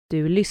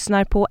Du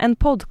lyssnar på en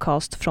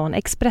podcast från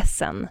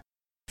Expressen.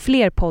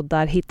 Fler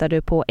poddar hittar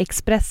du på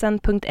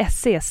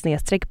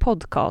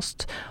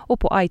expressen.se/podcast och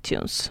på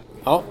iTunes.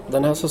 Ja,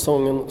 den här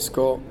säsongen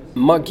ska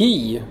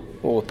magi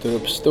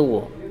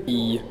återuppstå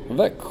i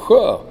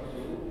Växjö.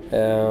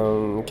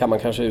 Kan man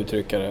kanske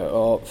uttrycka det.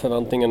 Ja,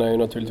 förväntningarna är ju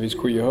naturligtvis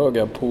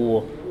skyhöga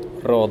på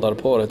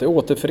radarparet. Det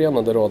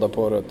återförenade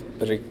radarparet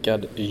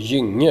Rickard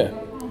Gynge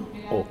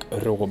och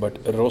Robert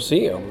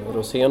Rosén.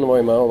 Rosén var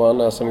ju med och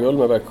vann SM-guld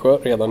med Växjö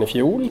redan i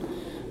fjol.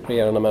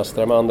 Regerande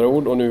mästare med andra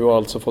ord. Och nu har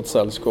alltså fått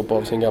sällskap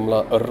av sin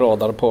gamla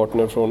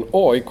radarpartner från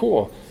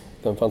AIK.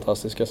 Den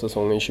fantastiska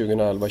säsongen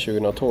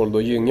 2011-2012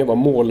 då Gynge var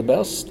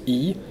målbäst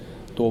i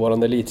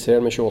dåvarande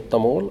elitserien med 28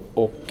 mål.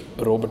 Och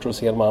Robert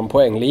Rosén vann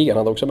poängligan. Han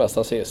hade också bäst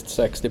assist.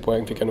 60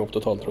 poäng fick han ihop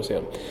totalt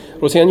Rosén.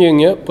 Rosén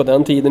Gynge på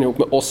den tiden ihop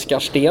med Oskar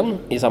Sten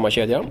i samma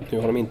kedja. Nu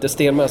har de inte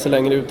Sten med sig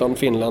längre utan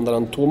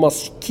finländaren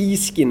Thomas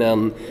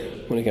Kiiskinen.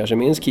 Och ni kanske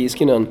minns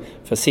Kiiskinen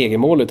för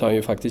segermålet han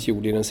ju faktiskt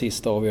gjorde i den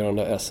sista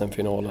avgörande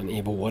SM-finalen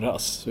i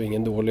våras. Så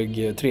ingen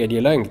dålig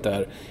tredje länk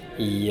där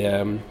i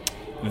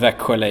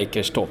Växjö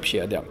Lakers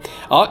toppkedja.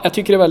 Ja, jag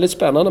tycker det är väldigt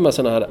spännande med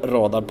sådana här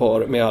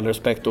radarpar med all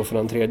respekt då för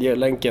den tredje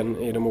länken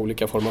i de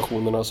olika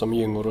formationerna som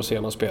Gynge och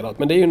Rosén har spelat.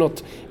 Men det är ju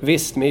något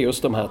visst med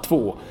just de här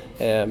två.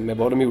 Med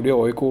vad de gjorde i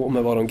AIK och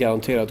med vad de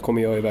garanterat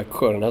kommer göra i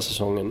Växjö den här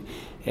säsongen.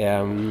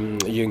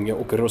 Gynge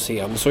och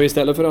Rosén. Så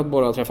istället för att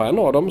bara träffa en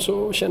av dem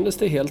så kändes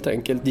det helt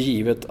enkelt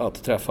givet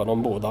att träffa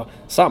dem båda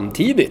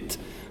samtidigt.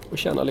 Och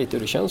känna lite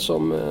hur det känns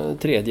som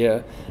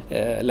tredje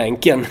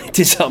länken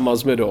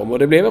tillsammans med dem. Och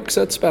det blev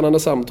också ett spännande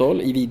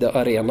samtal i Vida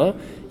Arena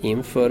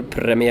inför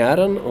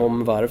premiären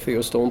om varför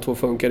just de två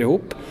funkar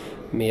ihop.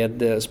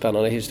 Med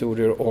spännande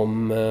historier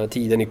om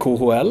tiden i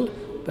KHL.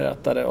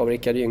 Berättade av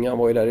Rickard Gynge. Han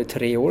var ju där i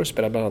 3 år.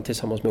 Spelade bland annat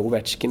tillsammans med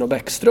Ovechkin och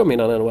Bäckström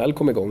innan NHL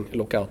kom igång,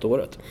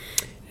 lockout-året.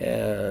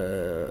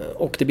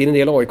 Och det blir en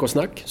del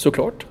AIK-snack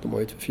såklart. De har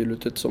ju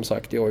förflutet som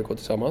sagt i AIK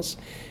tillsammans.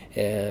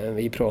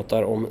 Vi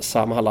pratar om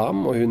Sam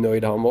Hallam och hur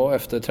nöjd han var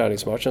efter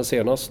träningsmatchen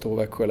senast då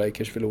Växjö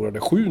Lakers förlorade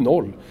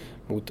 7-0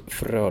 mot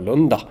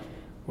Frölunda.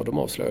 Och de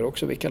avslöjar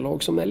också vilka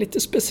lag som är lite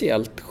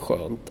speciellt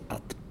skönt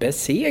att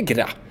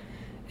besegra.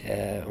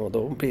 Och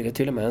då blir det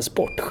till och med en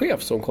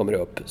sportchef som kommer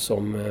upp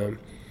som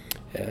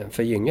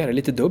för Gynge är det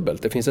lite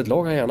dubbelt. Det finns ett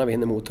lag han gärna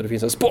vinner mot och det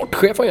finns en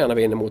sportchef han gärna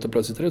vinner mot och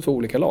plötsligt är det 2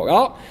 olika lag.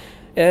 Ja,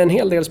 en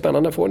hel del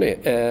spännande får ni.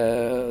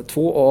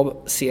 2 av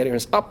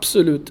seriens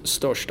absolut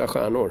största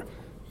stjärnor.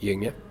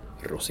 Gynge,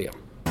 Rosén.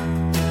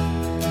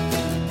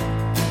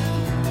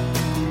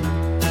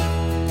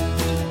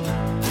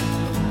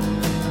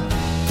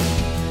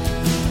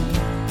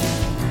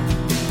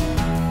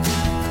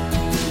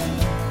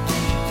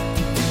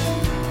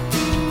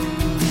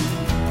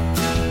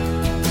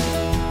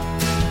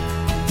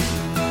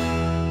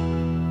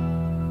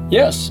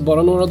 Yes,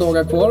 bara några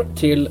dagar kvar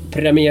till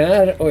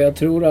premiär och jag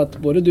tror att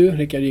både du,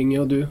 Rickard Gynge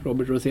och du,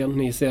 Robert Rosén,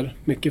 ni ser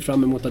mycket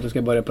fram emot att du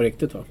ska börja på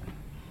riktigt, va?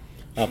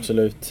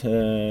 Absolut,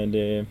 det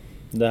är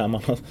det här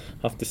man har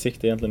haft i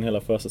sikte egentligen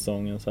hela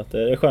försäsongen så att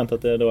det är skönt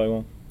att det drar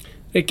igång.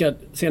 Rickard,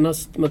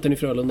 senast mötte ni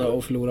Frölunda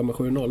och förlorade med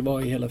 7-0.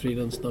 Vad i hela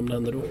fridens namn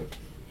hände då?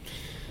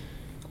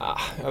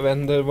 Jag vet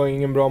inte, det var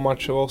ingen bra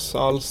match av oss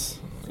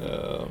alls.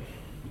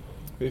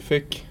 Vi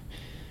fick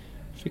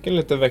en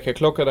liten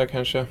väckarklocka där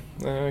kanske.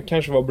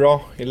 Kanske var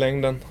bra i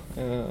längden.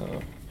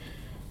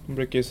 De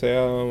brukar ju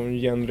säga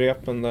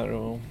genrepen där.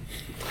 Och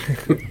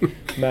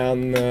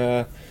men...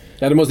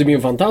 Ja, det måste bli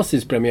en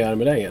fantastisk premiär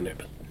med den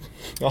genrepen.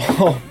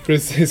 Ja,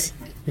 precis.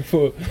 Vi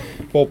får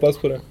hoppas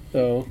på det.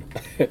 Ja.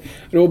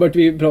 Robert,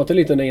 vi pratade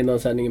lite om det innan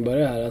sändningen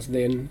började här. Alltså,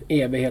 det är en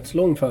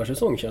evighetslång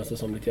försäsong känns det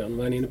som lite grann.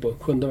 Vad är ni inne på?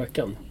 7:e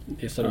veckan?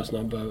 Gissar du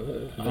snabbt?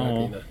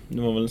 Ja,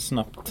 det var väl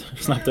snabbt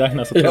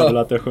räknat så tror jag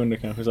att det är 7:e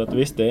kanske. Så att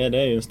visst, det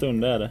är ju en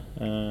stund, det är det.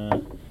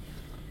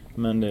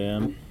 Men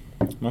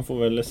man får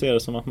väl se det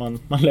som att man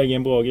lägger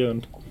en bra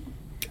grund.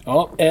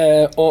 Ja,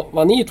 och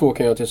vad ni två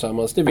kan göra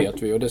tillsammans, det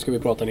vet vi och det ska vi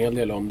prata en hel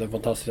del om. Den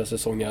fantastiska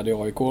säsongen ni hade i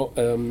AIK.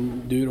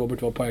 Du,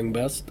 Robert, var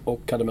poängbäst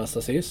och hade mest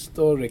assist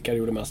och Rickard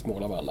gjorde mest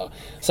mål av alla.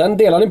 Sen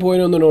delade ni på er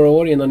under några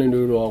år innan ni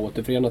nu då har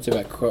återförenats i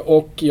Växjö.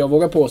 Och jag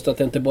vågar påstå att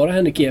det inte bara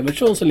Henrik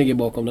Evertsson som ligger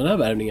bakom den här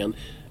värvningen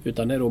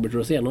utan det är Robert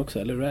Rosén också,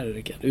 eller hur är det,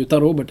 Rickard?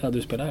 Utan Robert hade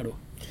du spelat här då?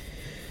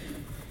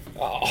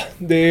 Ja,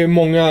 det är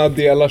många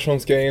delar som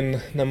ska in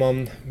när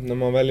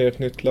man väljer ett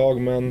nytt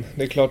lag, men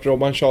det är klart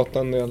Robban tjatar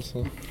en del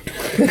så.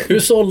 Hur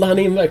sålde han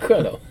in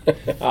Växjö då?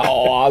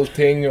 Ja,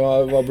 allting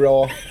var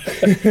bra.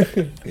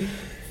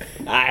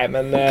 Nej,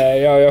 men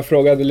jag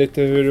frågade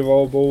lite hur det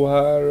var att bo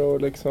här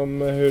och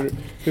liksom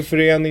hur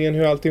föreningen,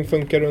 hur allting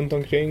funkar runt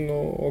omkring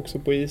och också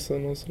på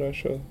isen och sådär.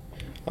 Så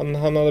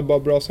han hade bara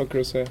bra saker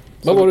att säga.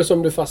 Vad var det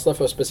som du fastnade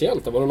för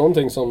speciellt? Var det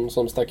någonting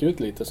som stack ut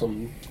lite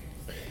som...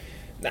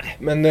 Nej,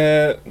 men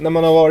när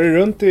man har varit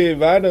runt i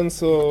världen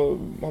så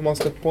har man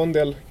stött på en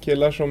del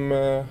killar som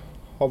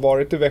har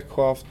varit i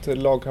Växjö och haft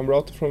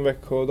lagkamrater från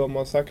Växjö och de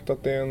har sagt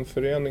att det är en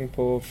förening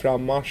på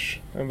frammarsch,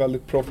 en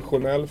väldigt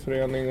professionell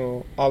förening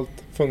och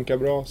allt funkar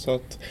bra så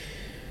att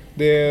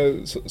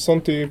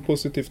Sånt är ju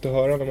positivt att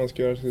höra när man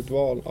ska göra sitt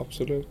val,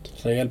 absolut.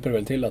 Sen hjälper det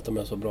väl till att de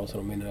är så bra så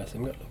de vinner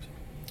SM-guld också?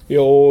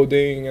 Jo, det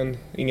är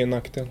ingen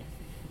nackdel.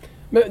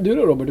 Men du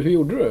då Robert, hur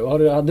gjorde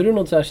du? Hade du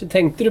något särskilt,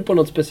 tänkte du på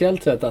något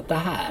speciellt sätt att det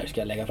här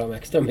ska jag lägga fram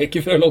extra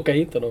mycket för att locka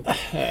hit honom?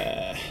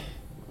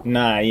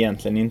 Nej,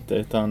 egentligen inte,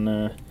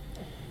 utan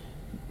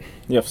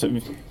jag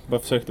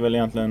försökte väl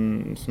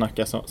egentligen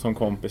snacka som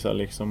kompisar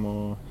liksom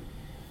och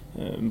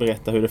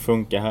berätta hur det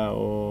funkar här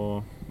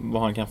och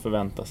vad han kan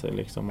förvänta sig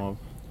liksom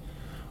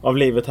av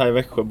livet här i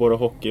Växjö, både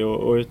hockey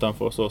och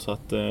utanför och så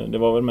att det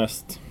var väl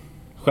mest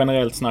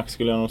generellt snack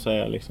skulle jag nog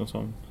säga liksom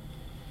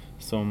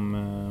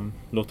som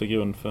låter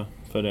grund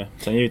för det.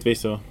 Sen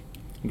givetvis så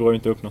drar jag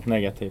inte upp något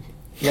negativt.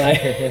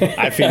 Nej,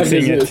 det finns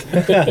inget.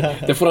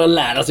 Det får han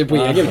lära sig på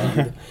egen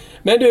hand.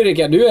 Men du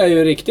Rickard, du är ju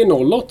en riktig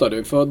 08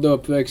 du. Född och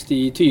uppväxt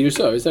i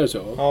Tyresö, visst är det så?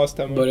 Ja,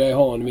 stämmer. Började i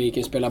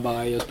Hanviken, spela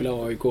Bajen,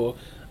 spela AIK. Ja,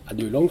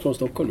 du är långt från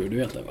Stockholm nu, du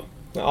vet det va?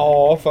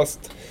 Ja,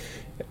 fast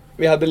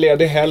vi hade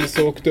ledig helg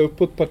så åkte upp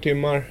på ett par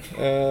timmar.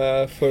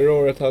 Förra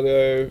året hade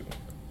jag ju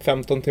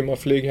 15 timmar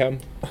flyg hem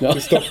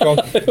till Stockholm.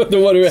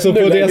 Då var du så på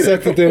det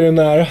sättet är det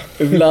nära.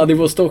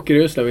 Vladivostok i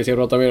Ryssland, vi ska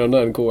prata mer om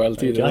den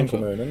KL-tiden.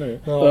 Grannkommunen nu.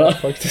 Ja,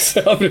 faktiskt.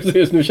 Ja,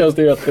 precis. Nu känns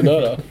det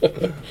jättenära.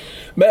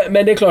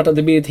 Men det är klart att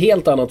det blir ett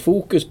helt annat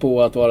fokus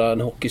på att vara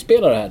en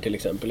hockeyspelare här till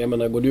exempel. Jag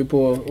menar,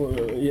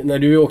 när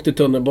du åkte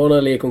tunnelbana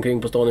eller gick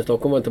omkring på stan i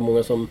Stockholm var det inte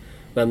många som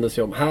vände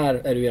sig om.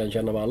 Här är du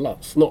igenkänd av alla.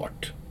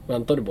 Snart.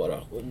 Väntar du bara.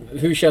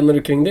 Hur känner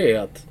du kring det?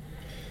 Att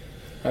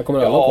här kommer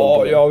alla koll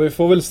på det? Ja, vi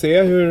får väl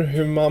se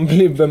hur man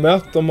blir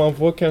bemött. Om man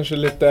får kanske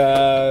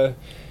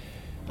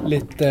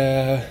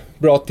lite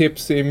bra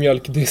tips i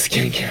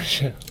mjölkdisken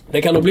kanske.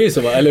 Det kan nog bli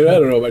så va? Eller hur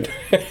är det Robert?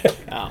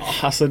 Ja,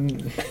 alltså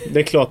det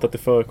är klart att det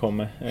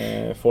förekommer.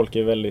 Folk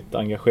är väldigt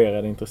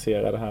engagerade,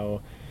 intresserade här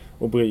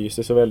och bryr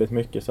sig så väldigt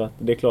mycket. Så att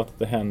det är klart att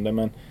det händer,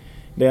 men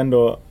det är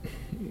ändå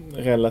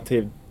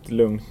relativt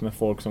lugnt med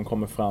folk som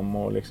kommer fram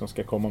och liksom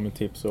ska komma med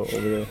tips och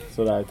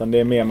sådär. Utan det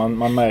är mer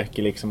man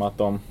märker liksom att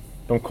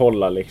de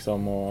kollar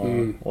liksom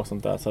och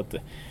sånt där. Så att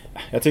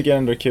jag tycker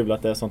ändå det är kul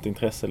att det är sånt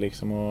intresse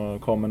liksom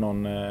och kommer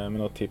någon med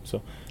något tips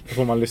så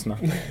får man lyssna.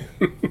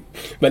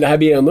 Men det här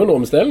blir ändå en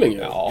omställning.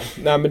 Ja,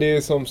 nej men det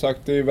är som sagt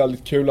det är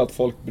väldigt kul att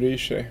folk bryr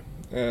sig.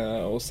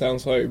 Och sen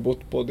så har jag ju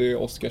bott både i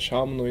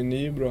Oskarshamn och i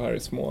Nybro här i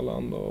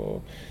Småland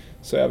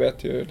så jag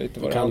vet ju lite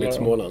vad det handlar om.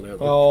 Småland.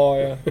 Ja,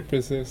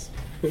 precis.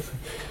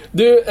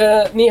 Du,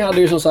 ni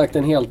hade ju som sagt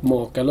en helt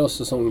makalös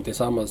säsong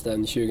tillsammans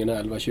den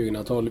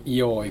 2011-2012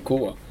 i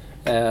AIK.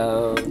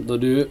 Då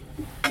du,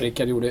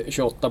 Rickard, gjorde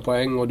 28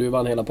 poäng och du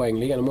vann hela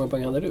poängligan. Hur många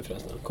poäng hade du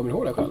förresten? Kommer du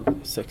ihåg det själv?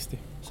 60.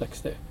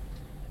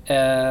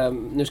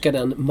 Nu ska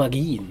den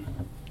magin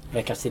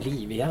väckas till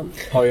liv igen.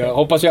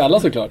 Hoppas ju alla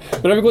såklart.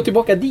 Men om vi går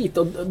tillbaka dit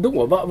och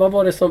då, vad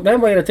var det som,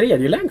 vem var er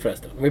tredje länk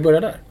förresten? Om vi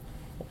börjar där.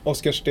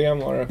 Oskar Sten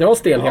var det. Det var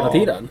Sten hela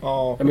tiden?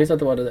 Ja. Jag minns att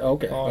det var det,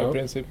 okej. Ja, i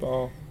princip,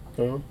 ja.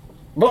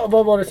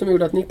 Vad var det som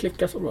gjorde att ni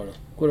klickade så bra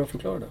då? Går det att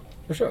förklara det?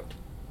 Försök.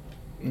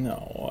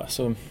 Ja,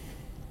 alltså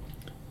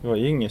det var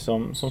Gynge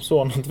som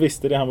såg något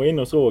visst i det. Han var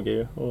inne hos Roger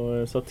ju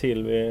och sa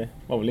till,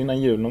 var väl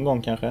innan jul någon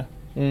gång kanske.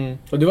 Mm.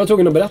 Och du var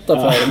tvungen att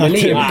berätta för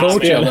Melin,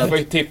 coachen. Jag får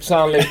ju tipsa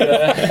han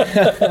lite.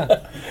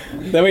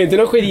 Det var inte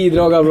någon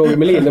genidrag av Roger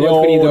Melin, det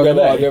var ett genidrag av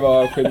dig. Det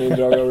var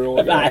genidrag av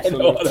Roger. Nej, det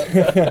var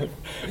det.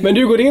 Men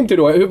du går in till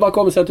då, hur bara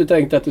kom det sig att du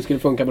tänkte att det skulle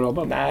funka med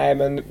Robban? Nej,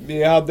 men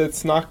vi hade ett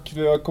snack.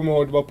 Jag kommer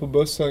ihåg att det var på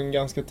bussen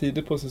ganska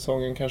tidigt på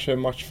säsongen, kanske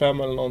match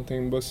 5 eller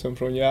någonting, bussen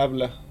från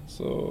Gävle.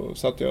 Så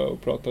satt jag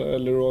och pratade,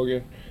 eller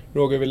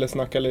Roger ville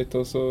snacka lite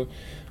och så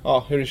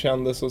hur det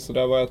kändes och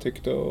sådär, vad jag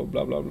tyckte och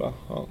bla bla bla.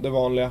 Ja, det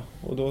vanliga.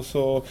 Och då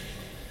så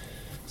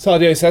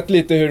hade jag ju sett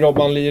lite hur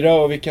Robban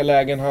lirade och vilka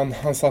lägen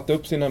han satte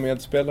upp sina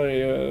medspelare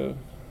i.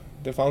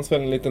 Det fanns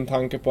väl en liten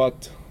tanke på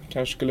att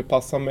kanske skulle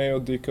passa mig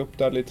och dyka upp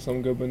där lite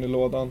som gubben i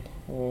lådan.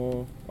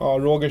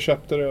 Och Roger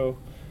köpte det och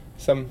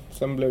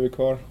sen blev vi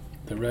kvar.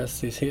 The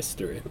rest is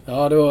history.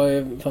 Ja, det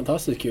var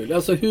fantastiskt kul.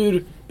 Alltså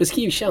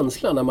beskriv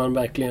känslan när man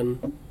verkligen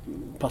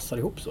passar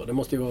ihop så? Det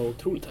måste ju vara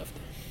otroligt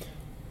häftigt.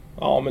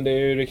 Ja, men det är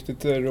ju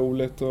riktigt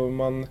roligt och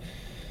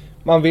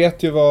man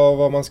vet ju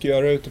vad man ska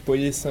göra ute på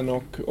isen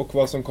och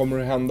vad som kommer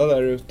att hända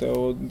där ute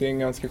och det är en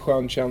ganska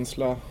skön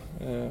känsla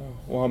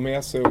att ha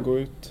med sig och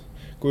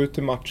gå ut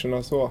till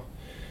matcherna så.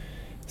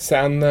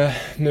 Sen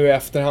nu i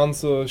efterhand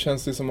så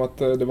känns det som att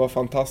det var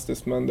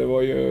fantastiskt, men det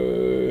var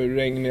ju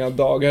regniga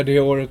dagar det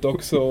året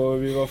också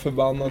och vi var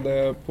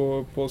förbannade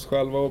på oss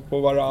själva och på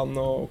varann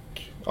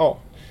och ja,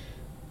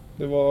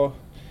 det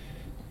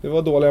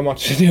var dåliga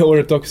matcher det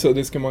året också,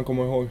 det ska man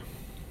komma ihåg.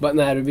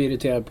 När du blir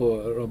irriterad på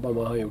Robban,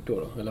 vad har han gjort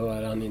då? Eller vad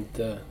är det han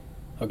inte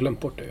har glömt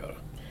bort att göra?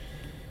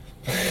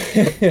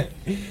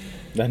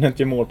 Den är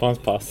inte mål på hans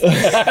pass.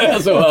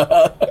 Alltså.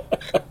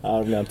 Ja,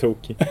 då blir han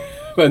tokig.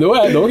 Men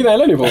då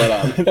gnäller ni på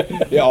varandra.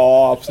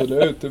 Ja,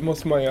 absolut. Det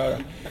måste man göra.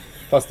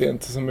 Fast det är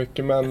inte så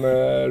mycket. Men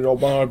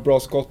Robban har ett bra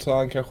skott så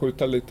han kan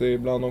skjuta lite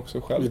ibland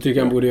också själv. Du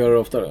tycker han borde göra det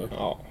oftare?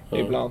 Ja,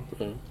 ibland.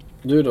 Ja.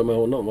 Du då med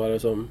honom, vad är det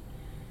som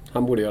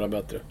han borde göra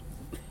bättre?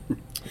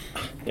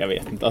 Jag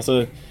vet inte.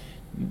 Alltså,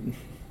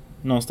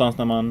 någonstans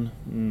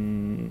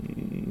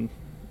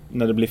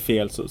när det blir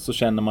fel så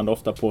känner man det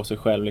ofta på sig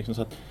själv liksom,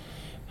 så att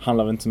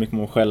handlar väl inte så mycket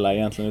om att skälla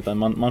egentligen, utan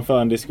man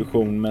för en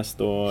diskussion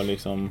mest och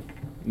liksom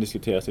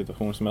diskuterar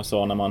situationen. Som jag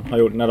sa,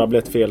 när det har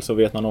blivit fel så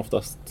vet man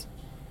oftast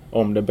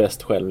om det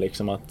bäst själv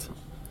liksom, att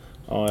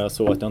jag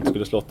såg att jag inte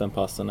skulle slått den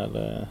passen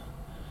eller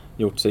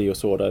gjort sig och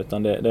så där,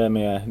 utan det är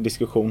mer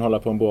diskussion, hålla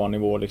på en bra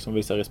nivå liksom,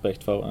 visa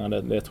respekt för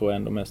varandra, det tror jag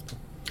ändå mest.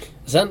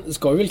 Sen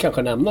ska vi väl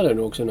kanske nämna det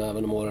nu också när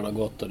även om åren har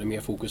gått och det är mer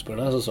fokus på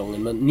den här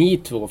säsongen, men ni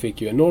två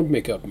fick ju enormt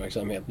mycket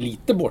uppmärksamhet.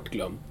 Lite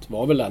bortglömt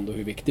var väl ändå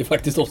hur viktig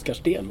faktiskt Oskar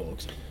Sten var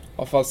också.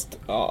 Ja, fast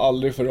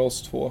aldrig för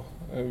oss två.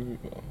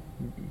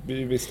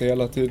 Vi visste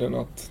hela tiden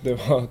att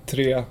det var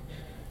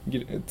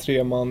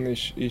tre man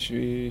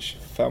i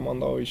femman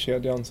då, i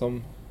kedjan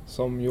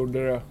som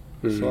gjorde det.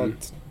 Så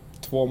att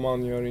 2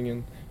 man gör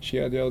ingen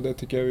kedja, och det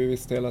tycker jag vi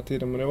visste hela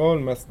tiden. Men det var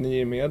väl mest ni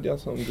i media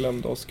som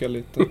glömde Oskar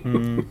lite.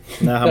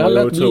 Nej, han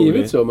var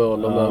otroligt, så med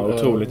honom,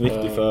 otroligt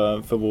viktig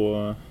för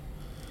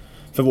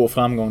vår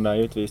framgång där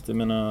givetvis. Jag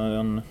menar,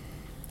 en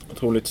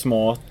otroligt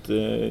smart,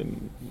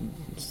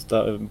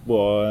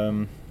 bra,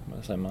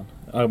 vad säger man,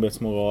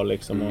 arbetsmoral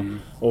liksom,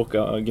 och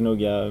åka och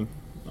gnugga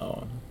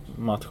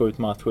match ut,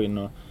 match in,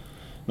 och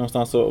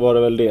någonstans så var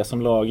det väl det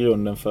som la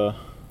grunden för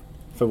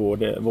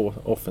vår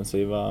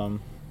offensiva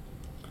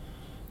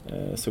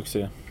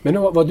succé.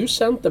 Men var du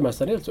center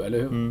mestadels så,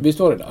 eller hur? Visst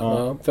var det där?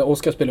 Ja. För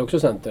Oskar spelade också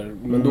center,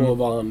 men då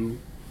var han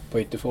på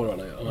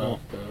ytterforwarna. Ja.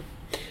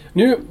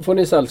 Nu får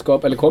ni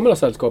sällskap, eller kommer ha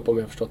sällskap om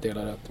jag har förstått det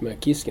hela rätt, med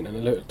Kiskinen,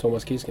 eller hur?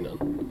 Thomas Kiskinen.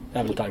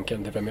 Är väl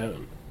tanken till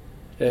premiären.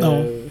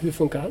 Hur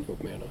funkar han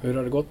ihop med då? Hur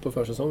har det gått på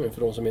försäsongen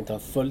för de som inte har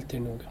följt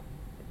till noga?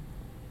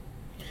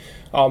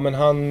 Ja,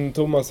 men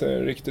Thomas är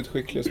en riktigt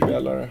skicklig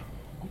spelare.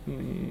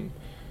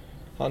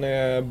 Han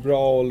är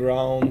bra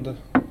allround,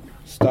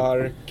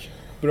 stark,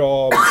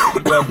 bra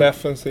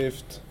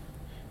defensivt.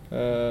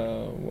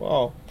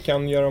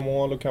 Kan göra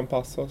mål och kan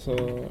passa, så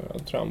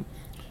jag tror han...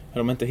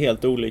 De är inte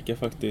helt olika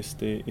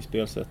faktiskt i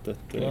spelsättet,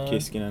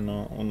 Kiskinen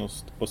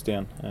och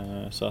Sten.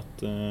 Så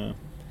att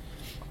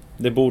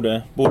det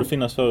borde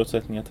finnas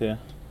förutsättningar till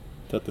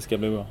att det ska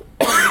bli bra.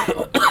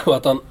 Och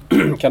att han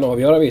kan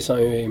avgöra visar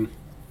han ju i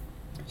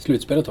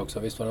slutspelet också.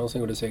 Visst var det han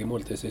som gjorde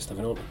segermål till sista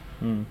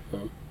finalen.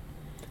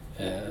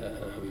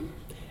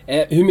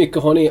 Hur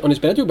mycket har ni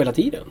spelat ihop hela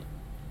tiden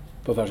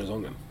på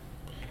försäsongen?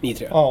 Ni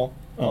tre? Ja.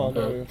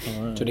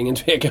 Så det är ingen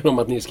tvekan om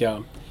att ni ska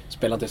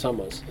spela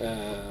tillsammans.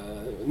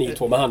 Ni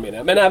två med han menar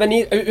jag. Men även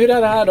ni, hur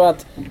är det här då,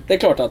 att det är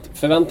klart att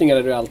förväntningar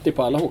är det alltid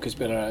på alla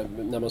hockeyspelare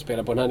när man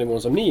spelar på den här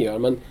nivån som ni gör,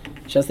 men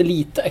känns det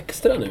lite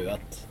extra nu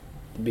att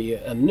det blir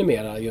ännu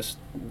mer just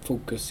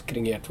fokus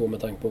kring er två med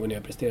tanke på vad ni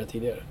har presterat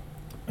tidigare?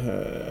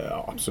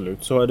 Ja,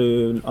 absolut. Så är det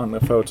ju andra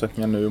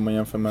förutsättningar nu om man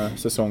jämför med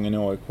säsongen i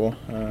AIK.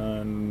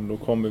 Då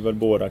kom vi väl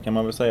båda, kan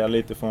man väl säga,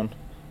 lite från,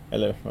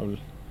 eller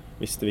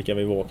visste vilka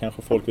vi var,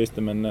 kanske folk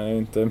visste, men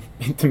inte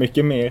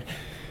mycket mer.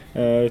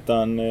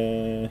 Utan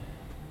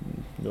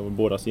det var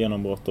bådas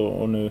genombrott,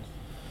 och nu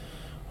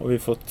har vi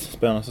fått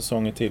spännande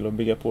säsonger till och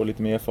bygga på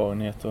lite mer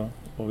erfarenhet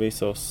och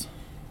visa oss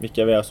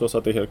vilka vi är, så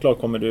att det helt klart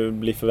kommer det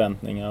bli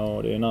förväntningar,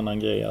 och det är en annan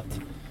grej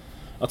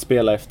att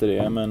spela efter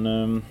det, men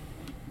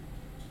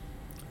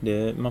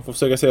man får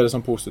försöka se det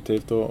som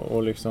positivt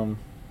och liksom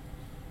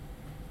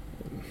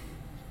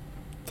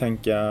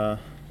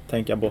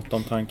tänka bort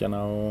de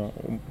tankarna och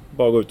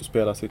bara gå ut och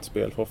spela sitt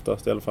spel. För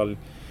oftast i alla fall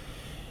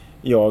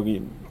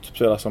jag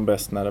spelar som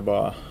bäst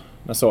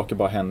när saker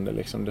bara händer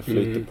liksom. Det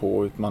flyter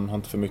på, man har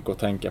inte för mycket att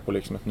tänka på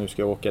liksom, att nu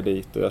ska jag åka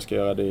dit och jag ska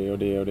göra det och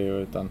det och det,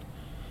 utan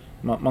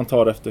man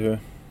tar det efter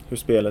hur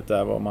spelet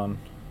är, vad man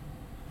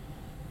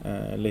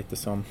lite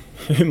som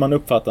hur man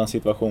uppfattar en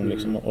situation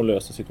liksom, och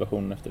löser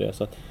situationen efter det,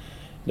 så att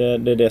det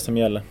är det som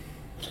gäller.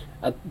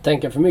 Att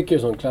tänka för mycket är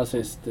ett sånt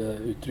klassiskt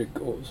uttryck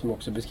som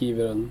också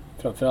beskriver en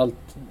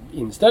framförallt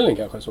inställning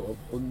kanske så.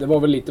 Och det var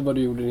väl lite vad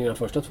du gjorde i dina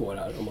första 2 år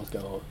här, om man ska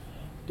ha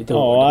lite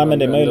ja, men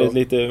det är möjligt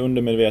lite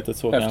undermedvetet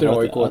så. Efter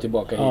AIK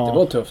tillbaka hit, det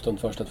var tufft de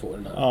första 2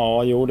 åren här.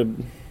 Ja, jo,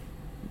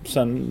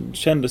 sen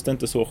kändes det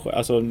inte så,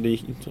 alltså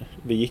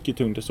vi gick ju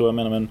tungt och så, jag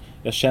menar, men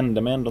jag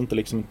kände mig ändå inte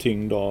liksom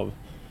tyngd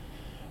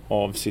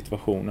av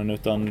situationen,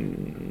 utan...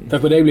 För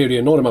på dig blev det ju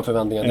enorma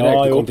förväntningar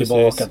direkt, du kom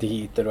tillbaka till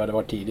hit där du hade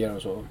varit tidigare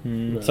och så.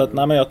 Så att,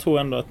 nej, men jag tror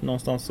ändå att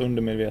någonstans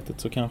undermedvetet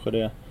så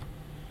kanske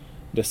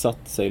det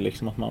satt sig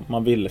liksom, att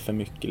man ville för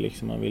mycket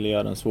liksom, man ville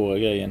göra den svåra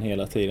grejen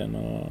hela tiden,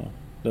 och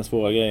den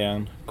svåra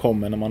grejen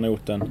kommer när man har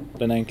gjort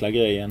den enkla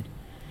grejen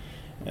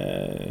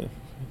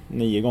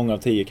 9 gånger av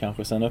 10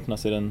 kanske, sen öppnar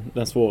sig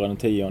den svåra den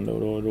 10:e,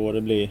 och då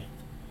det blir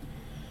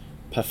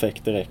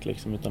perfekt direkt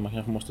liksom, utan man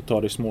kanske måste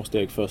ta det i små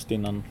steg först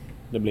innan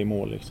det blir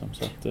mål liksom,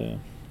 så att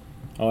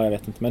ja, jag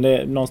vet inte, men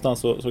det, någonstans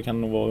så kan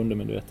det nog vara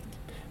undermedvetet.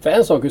 För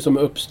en sak som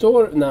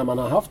uppstår när man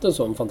har haft en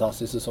sån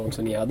fantastisk säsong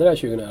som ni hade där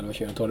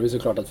 2011-2012, det är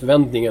såklart att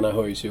förväntningarna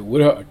höjs ju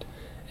oerhört.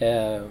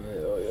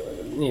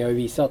 Ni har ju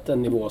visat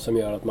en nivå som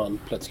gör att man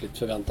plötsligt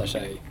förväntar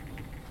sig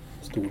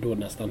stordåd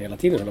nästan hela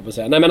tiden, håller på att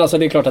säga. Nej, men alltså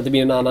det är klart att det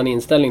blir en annan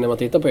inställning när man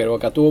tittar på er,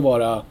 och att då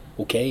vara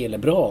okej eller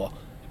bra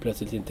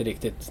plötsligt inte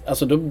riktigt,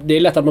 alltså det är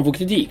lätt att man får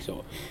kritik så.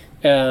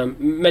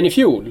 Men i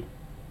fjol,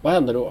 vad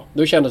hände då?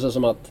 Då kändes det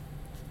som att...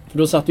 För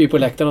då satt vi på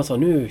läktaren och sa,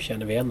 nu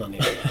känner vi igen han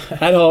igen.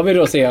 Här har vi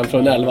Rosén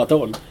från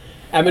 11-12.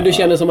 Men du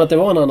kände som att det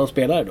var en annan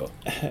spelare då?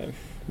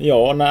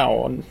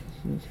 Ja,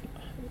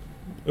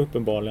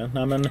 uppenbarligen.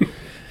 Nej, men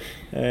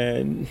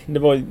det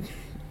var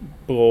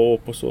bra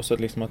på så sätt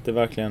liksom att det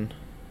verkligen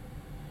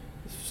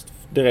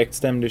direkt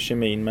stämde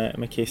kemin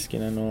med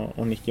Kiskinen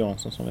och Nick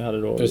Jansson som vi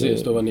hade då.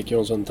 Precis, då var Nick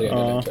Jansson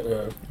tredje.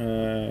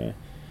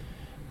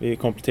 Vi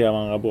kompletterade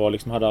varandra bra,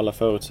 liksom hade alla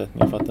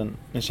förutsättningar för att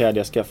en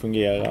kedja ska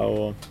fungera,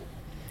 och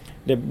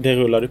det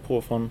rullade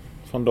på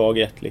från dag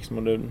ett liksom,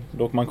 och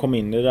då man kom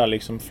in i det där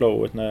liksom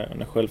flowet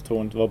när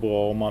självförtroendet var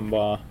bra och man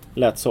bara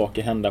lät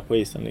saker hända på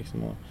isen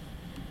liksom, och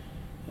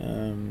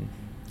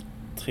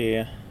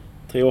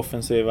tre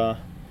offensiva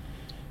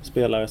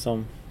spelare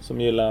som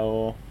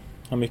gillar att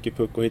ha mycket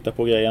puck och hitta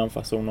på grejer i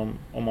anfallszon.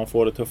 Om man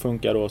får det till att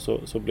funka då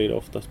så blir det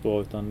oftast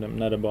bra, utan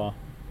när det bara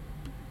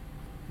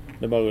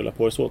rullar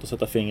på. Det är svårt att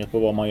sätta fingret på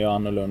vad man gör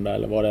annorlunda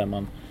eller vad det är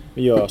man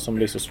gör som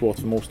blir så svårt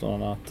för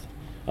motståndarna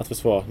att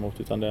försvara mot,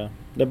 utan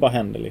det bara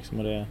händer liksom,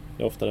 och det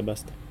är ofta det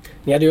bästa.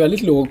 Ni hade ju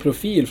väldigt låg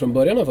profil från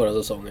början av förra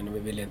säsongen. Vi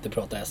ville inte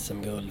prata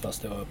SM-guld,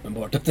 fast det var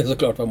uppenbart att det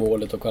såklart var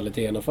målet och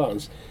kvaliteten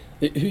fanns.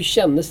 Hur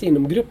kändes det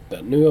inom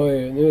gruppen? Nu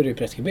är det ju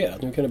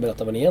preskriberat. Nu kan du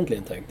berätta vad ni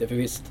egentligen tänkte. För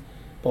visst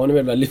var ni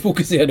väl väldigt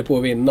fokuserade på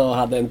att vinna och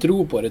hade en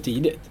tro på det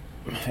tidigt?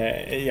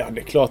 Ja,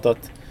 det är klart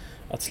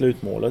att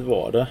slutmålet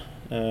var det.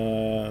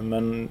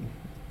 Men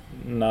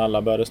när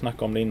alla började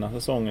snacka om det innan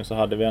säsongen så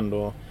hade vi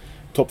ändå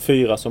topp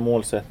 4 som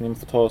målsättning.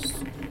 För att ta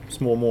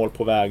små mål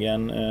på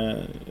vägen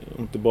och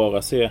inte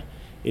bara se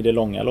i det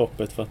långa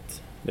loppet, för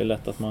att det är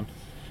lätt att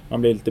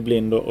man blir lite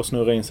blind och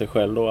snurrar in sig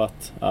själv då,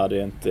 att det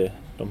är inte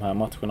de här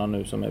matcherna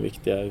nu som är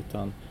viktiga,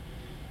 utan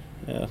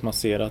att man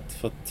ser att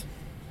för att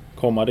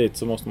komma dit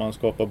så måste man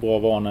skapa bra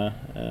vanor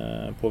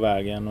på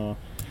vägen och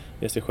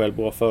ge sig själv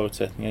bra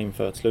förutsättningar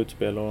inför ett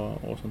slutspel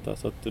och sånt där.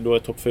 Så att då är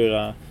topp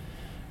 4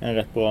 en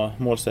rätt bra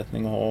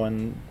målsättning att ha,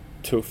 en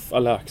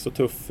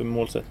tuff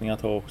målsättning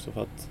att ha också,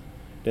 för att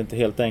det är inte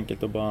helt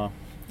enkelt att bara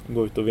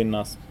gå ut och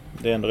vinna.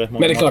 Det är ändå rätt många.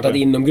 Men det är klart matcher. att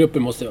inom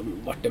gruppen måste ha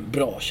varit en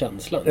bra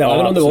känsla. Ja,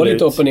 även om det var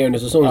lite upp och ner under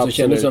säsongen, absolut. Så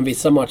kändes det som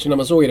vissa matcher när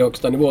man såg i det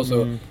högsta nivå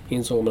så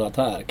insåg man att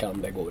här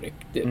kan det gå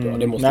riktigt bra.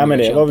 Det måste Nej, men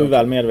det var vi också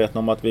väl medvetna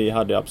om, att vi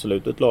hade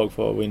absolut ett lag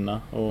för att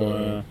vinna, och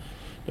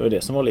det var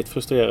det som var lite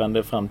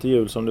frustrerande fram till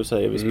jul, som du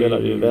säger. Vi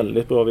spelade ju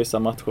väldigt bra vissa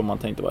matcher, man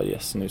tänkte bara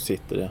yes, nu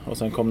sitter det. Och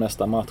sen kom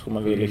nästa match och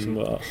man vill liksom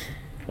bara,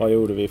 vad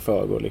gjorde vi i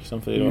förrgår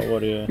liksom, för idag var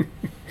det ju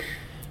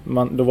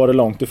då var det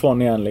långt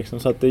ifrån igen liksom,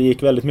 så att det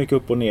gick väldigt mycket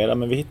upp och ner där,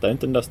 men vi hittade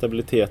inte den där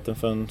stabiliteten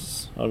förrän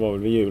det var väl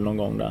vid jul någon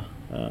gång där,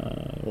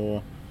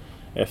 och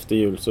efter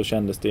jul så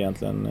kändes det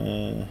egentligen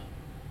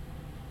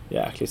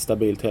jäkligt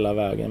stabilt hela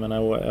vägen, men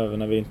även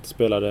när vi inte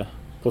spelade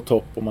på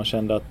topp och man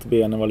kände att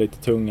benen var lite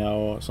tunga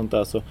och sånt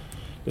där, så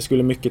det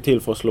skulle mycket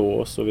till för att slå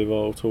oss, och vi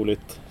var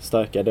otroligt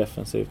starka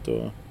defensivt,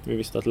 och vi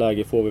visste att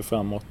läge får vi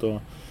framåt,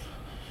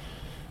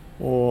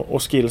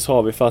 och skills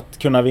har vi för att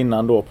kunna vinna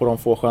ändå på de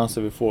få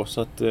chanser vi får,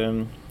 så att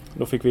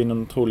då fick vi en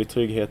otrolig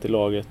trygghet i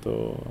laget,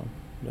 och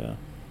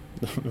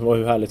det var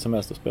ju härligt som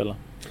helst att spela.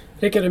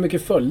 Rickard, hur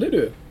mycket följde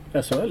du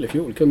SHL i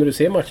fjol? Kunde du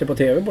se matcher på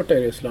TV borta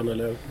i Ryssland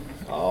eller?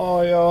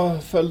 Ja,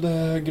 jag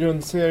följde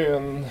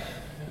grundserien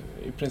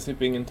i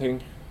princip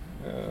ingenting.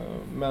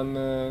 Men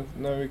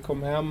när vi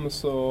kom hem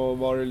så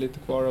var det lite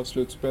kvar av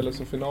slutspelet,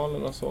 så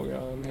finalerna såg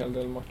jag en hel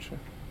del matcher.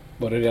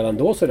 Var det redan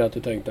då så att du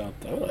tänkte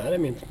att det här är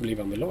min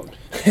blivande lag?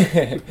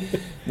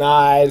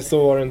 Nej,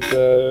 så var det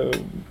inte.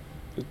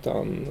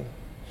 Utan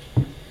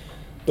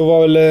då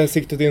var väl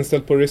siktet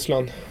inställt på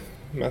Ryssland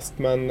mest.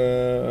 Men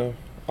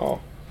ja,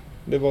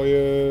 det var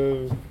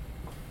ju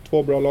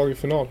 2 bra lag i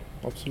final,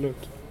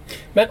 absolut.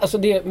 Men alltså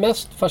det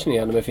mest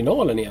fascinerande med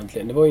finalen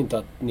egentligen, det var ju inte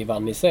att ni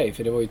vann i sig,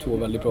 för det var ju 2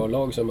 väldigt bra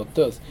lag som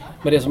möttes.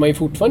 Men det som man ju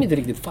fortfarande inte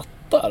riktigt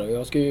fattar, och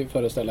jag ska ju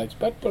föreställa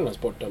expert på den här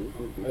sporten,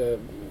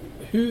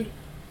 hur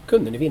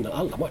kunde ni vinna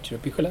alla matcher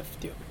uppe i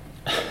Skellefteå?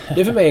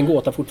 Det är för mig en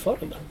gåta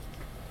fortfarande.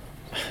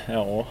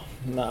 Ja,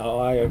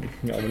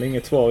 jag har väl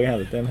inget svar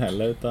egentligen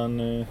heller, utan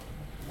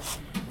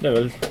det är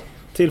väl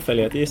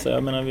tillfällighet gissar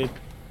jag. menar vi är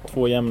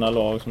 2 jämna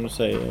lag som du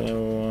säger,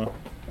 och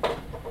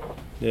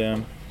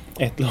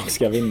ett lag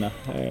ska vinna.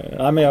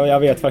 Nej, men jag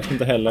vet faktiskt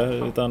inte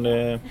heller, utan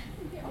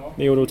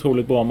det gjorde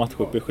otroligt bra match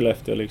uppe i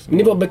Skellefteå liksom.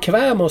 Ni var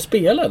bekväma att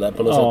spela där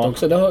på något sätt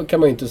också. Det kan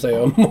man ju inte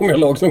säga om många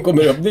lag som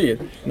kommer upp dit.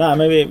 Nej,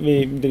 men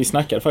vi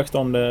snackade faktiskt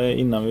om det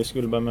innan vi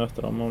skulle börja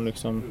möta dem, om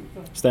liksom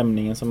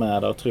stämningen som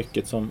är där och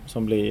trycket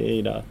som blir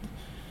i det. Att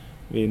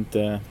vi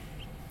inte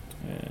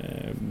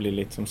blir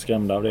liksom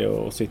skrämda av det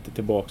och sitter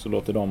tillbaka och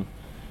låter dem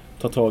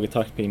ta tag i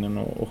taktpinnen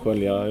och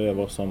skölja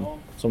över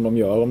som de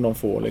gör om de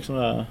får liksom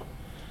det här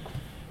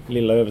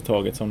lilla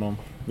övertaget som de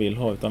vill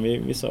ha. Utan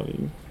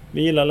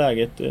vi gillar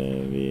läget,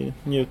 vi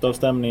njuter av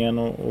stämningen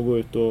och går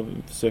ut och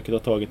försöker ta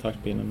tag i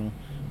taktpinnen och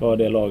vara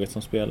det laget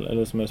som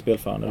är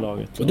spelförande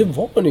laget. Och det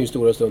var ni ju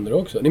stora stunder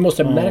också. Ni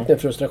måste ha märkt en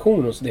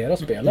frustration hos deras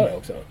spelare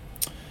också.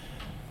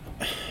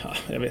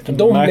 Jag vet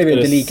inte. De blev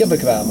inte lika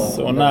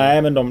bekväma.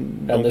 Nej, men de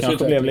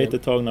kanske blev lite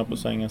tagna på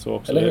sängen så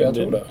också. Eller hur, jag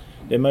tror det.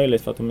 det är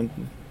möjligt för att de inte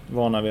är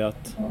vana vid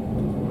att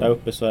där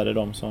uppe så är det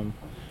de som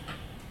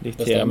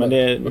dikterar. Men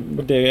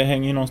det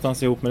hänger ju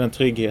någonstans ihop med den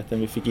tryggheten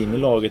vi fick in i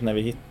laget när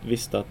vi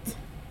visste att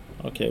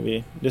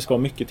det ska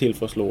mycket till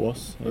för att slå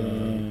oss.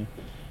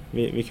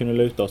 Vi kunde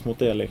luta oss mot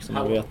det liksom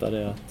och veta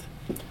det att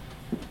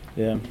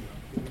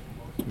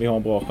vi har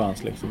en bra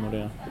chans liksom, och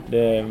det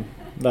är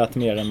värt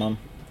mer än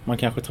man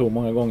kanske tror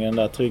många gånger, den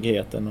där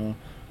tryggheten och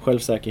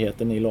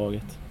självsäkerheten i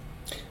laget.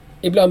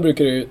 Ibland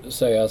brukar det ju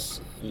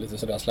sägas lite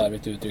sådär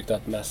slarvigt uttryckt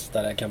att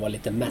mästare kan vara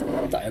lite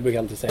mätta. Jag brukar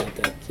alltid säga att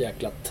det är ett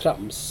jäkla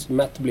trams.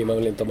 Mätt blir man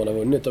väl inte om man har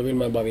vunnit, då vill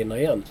man bara vinna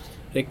igen.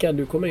 Rickard,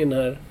 du kommer in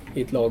här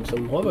i ett lag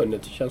som har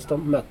vunnit. Känns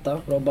de mätta,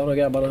 Robban och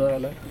grabbarna här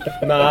eller?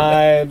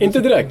 Nej. Inte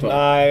direkt va?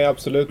 Nej,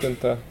 absolut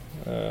inte.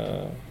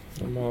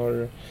 De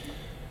har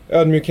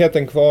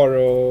ödmjukheten kvar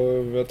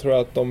och jag tror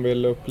att de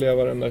vill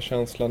uppleva den där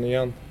känslan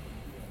igen.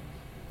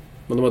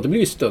 Men de har inte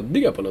blivit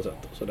stöddiga på något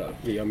sätt? Sådär,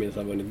 vi har minst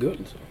vunnit guld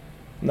så.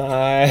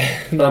 Nej.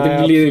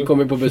 Nej,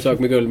 kommer på besök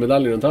med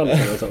guldmedaljer runt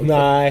halsen och sånt.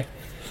 Nej,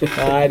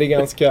 det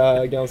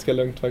är ganska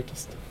lugnt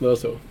faktiskt. Det var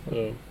så.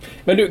 Ja.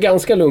 Men du,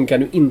 ganska lugn kan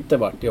du inte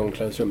varit i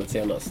omklädningsrummet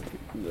senast.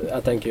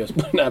 Jag tänker just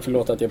på den här,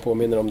 förlåt att jag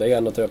påminner om det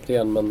igen och tar upp det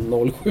igen, men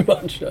 0-7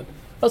 matchen.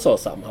 Vad sa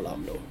Sam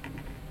Hallam då?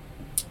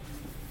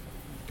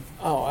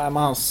 Ja,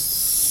 men han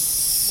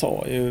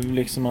sa ju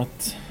liksom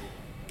att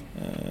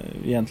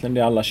egentligen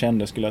det alla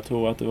kände, skulle jag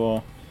tro, att det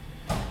var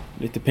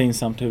lite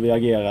pinsamt hur vi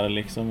agerade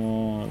liksom,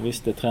 och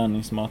visst det är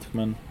träningsmatch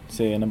men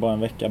serien är bara en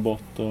vecka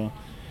bort och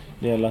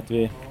det gäller att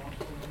vi...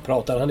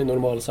 Pratar han i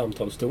normal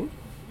samtalston?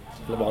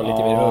 Eller var han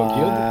lite mer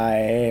högljudd?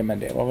 Nej, men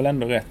det var väl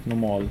ändå rätt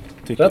normal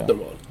tycker jag. Rätt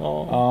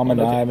normal? Ja,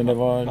 men det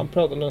var... Han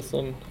pratar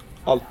nästan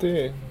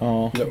alltid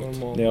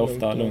normal. Det är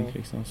ofta lugnt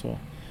liksom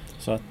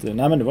så att,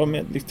 nej men det var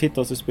med,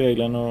 titta oss i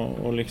spegeln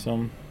och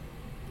liksom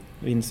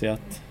inse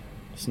att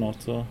snart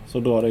så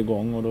drar det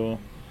igång och då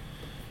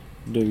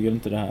duger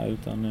inte det här,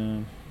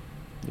 utan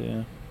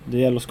det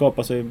gäller att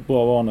skapa sig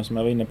bra vanor som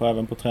jag var inne på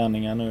även på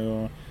träningar nu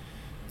och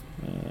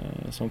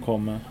som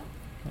kommer.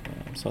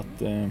 Så att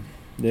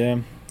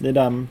det är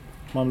där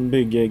man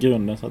bygger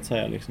grunden så att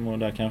säga liksom, och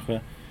där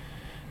kanske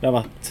det har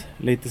varit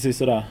lite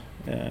sådär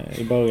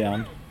i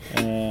början.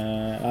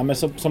 Ja, men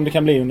som det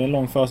kan bli under en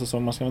lång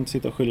försäsong, man ska inte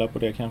sitta och skylla på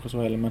det kanske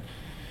så heller, men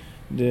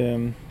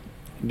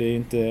det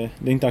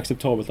är inte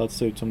acceptabelt att det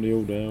ser ut som det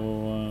gjorde,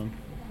 och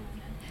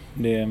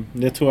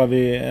det tror jag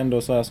vi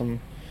ändå så här som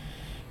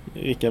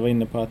Rickard var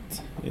inne på,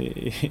 att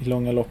i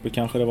långa loppet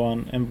kanske det var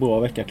en bra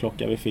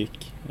veckaklocka vi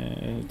fick,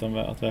 utan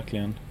att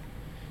verkligen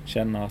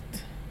känna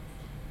att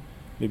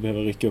vi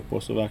behöver rycka upp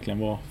oss och verkligen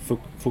vara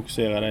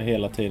fokuserade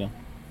hela tiden.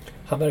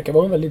 Han verkar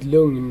vara en väldigt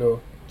lugn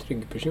och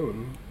trygg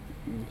person,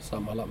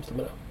 samma Lamström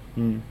med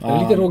det. Är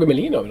det lite Roger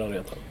Melin av den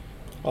redan?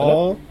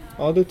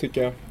 Ja, det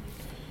tycker jag.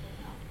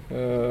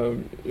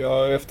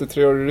 Efter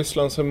 3 år i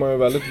Ryssland så är man ju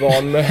väldigt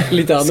van med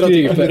lite andra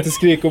typer. Lite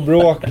skrik och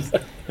bråk.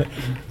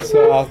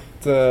 Så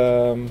att...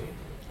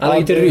 han är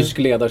inte rysk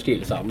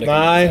ledarstil, Sam.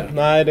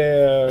 Nej, det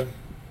är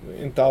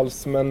inte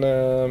alls. Men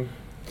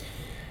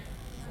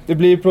det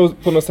blir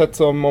på något sätt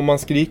som om man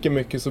skriker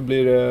mycket så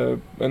blir det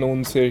en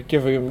ond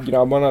cirkel. För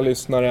grabbarna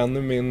lyssnar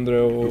ännu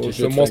mindre och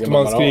så måste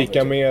man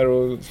skrika mer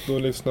och då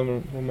lyssnar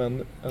de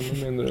ännu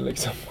mindre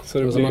liksom. Så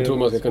det blir, man tror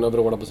man ska kunna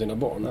vråla på sina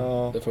barn.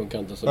 Ja. Det funkar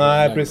inte så.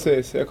 Nej,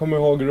 precis. Jag kommer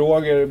ihåg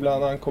Roger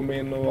ibland, han kom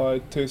in och var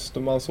tyst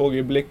och man såg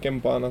i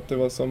blicken på honom att det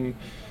var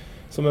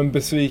som en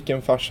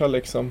besviken farsa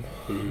liksom.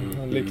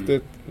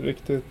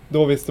 Riktigt.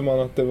 Då visste man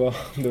att det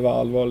var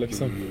allvar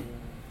liksom.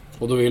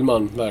 Och då vill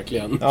man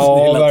verkligen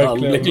att han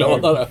blir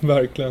gladare.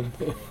 Verkligen.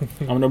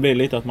 Ja, men då blir det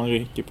lite att man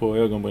rycker på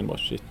ögonbryn bara,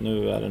 shit,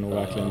 nu är det nog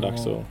verkligen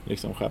dags att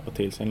liksom skärpa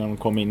till sig. När de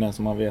kommer in en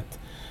som man vet,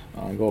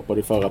 han går på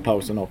det förra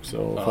pausen också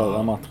och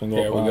förra matchen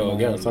går på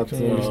andra. Så att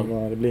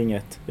liksom, det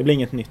blir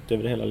inget nytt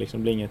över det hela, liksom,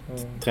 det blir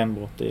inget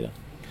trendbrott i det.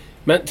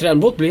 Men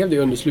trendbrott blev det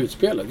under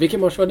slutspelet.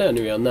 Vilken match var det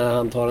nu igen när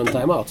han tar en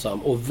timeout, Sam,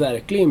 och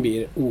verkligen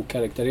blir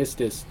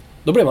okaraktäristiskt?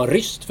 Då blev man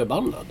ryst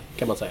förbannad,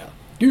 kan man säga.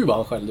 Gud vad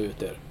han skällde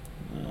ut er.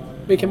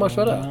 Vilken match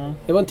var det?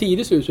 Det var en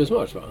tidig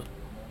slutspelsmatch, va?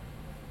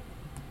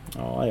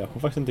 Ja, jag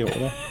kommer faktiskt inte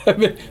ihåg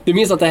det. Du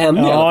minns att det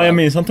hände? Ja, jag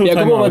minns han tog. Jag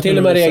kommer ihåg att till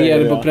och med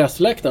reagerade på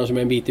pressläktaren som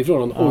är en bit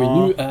ifrån.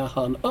 Oj, nu är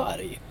han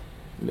arg.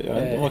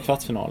 Det var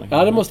kvartsfinalen.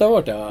 Ja, det måste ha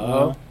varit det.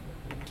 Ja.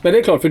 Men det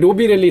är klart, för då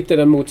blir det lite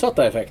den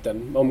motsatta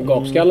effekten. Om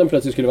gapskallen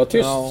plötsligt skulle vara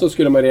tyst så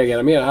skulle man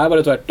reagera mer. Här var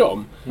det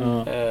tvärtom.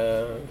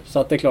 Så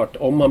att det är klart,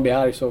 om man blir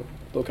arg så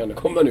då kan det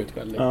komma en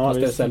utskällning. Fast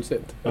det är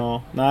sällsynt.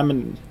 Ja, nej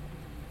men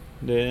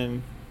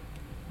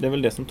det är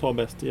väl det som tar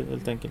bäst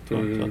helt enkelt. Så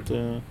att,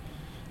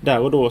 där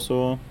och då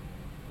så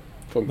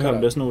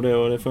behövdes nog det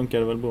och det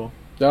funkade väl bra.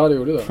 Ja, det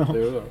gjorde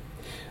det.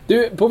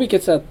 Du, på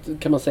vilket sätt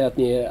kan man säga att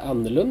ni är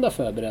annorlunda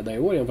förberedda i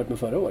år jämfört med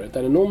förra året?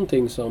 Är det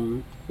någonting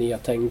som ni har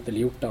tänkt eller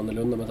gjort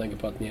annorlunda med tanke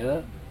på att ni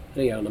är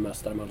regerande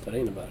mästare med allt vad det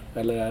innebär?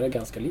 Eller är det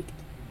ganska likt?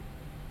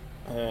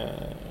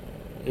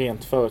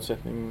 Rent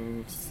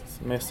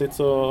förutsättningsmässigt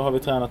så har vi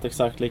tränat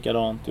exakt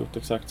likadant, gjort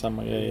exakt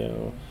samma grejer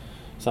och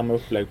samma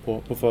upplägg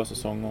på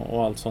försäsong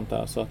och allt sånt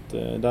där. Så att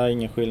det är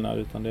ingen skillnad,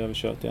 utan det har vi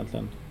kört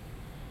egentligen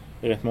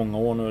rätt många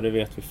år nu och det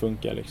vet vi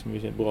funkar liksom.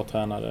 Vi är bra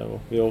tränade och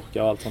vi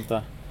orkar och allt sånt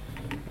där.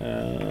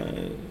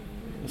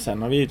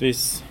 Sen har vi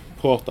givetvis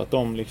pratat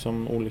om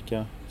liksom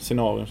olika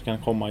scenarier som kan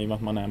komma i och med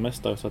att man är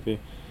mästare, så att vi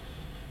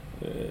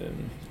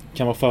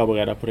kan vara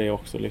förberedda på det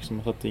också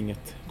liksom, så att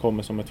inget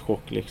kommer som ett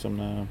chock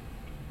liksom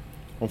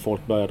om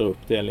folk börjar dra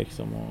upp det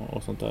liksom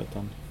och sånt där,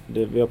 utan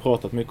vi har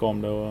pratat mycket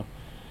om det och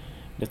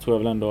det tror jag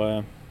väl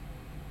ändå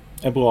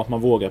är bra att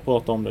man vågar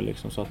prata om det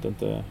liksom, så att det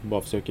inte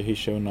bara försöker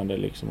hyscha undan det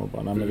liksom och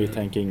bara nej men vi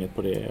tänker inget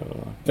på det.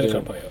 Det är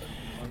klart man gör.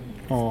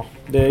 Ja,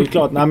 det är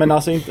klart. Nej men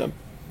alltså inte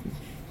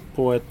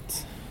på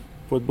ett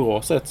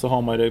bra sätt så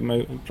har man ju det,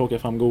 man plockar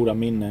fram goda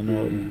minnen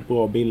och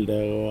bra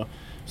bilder och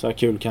så här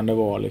kul kan det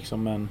vara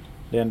liksom, men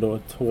det är ändå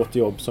ett hårt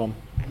jobb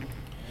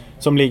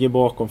som ligger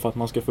bakom för att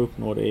man ska få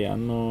uppnå det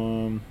igen,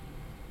 och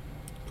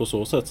på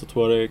så sätt så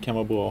tror jag det kan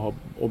vara bra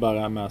att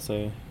bära med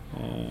sig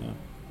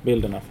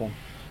bilderna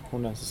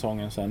från den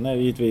säsongen. Sen är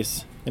det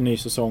givetvis en ny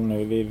säsong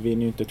nu. Vi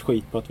vinner ju inte ett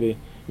skit på att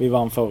vi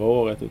vann förra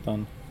året,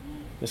 utan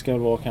det ska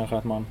väl vara kanske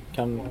att man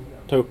kan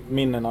ta upp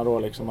minnena då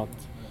liksom,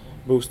 att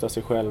boosta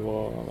sig själv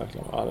och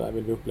verkligen, ja, det där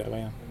vill vi uppleva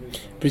igen.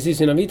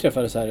 Precis innan vi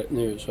träffades här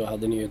nu så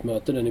hade ni ett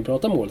möte där ni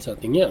pratade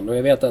målsättning igen, och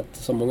jag vet att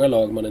som många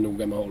lag man är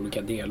noga med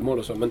olika delmål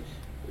och så, men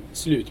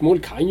slutmål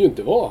kan ju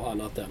inte vara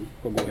annat än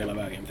att gå hela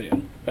vägen för er,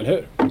 eller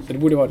hur? Så det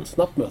borde vara ett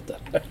snabbt möte,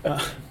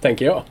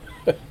 tänker jag.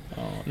 Ja,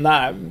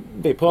 nej,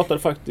 vi pratade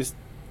faktiskt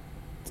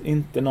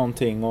inte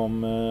någonting om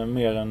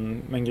mer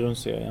än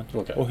grundserien.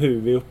 Okay. Och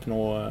hur vi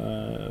uppnår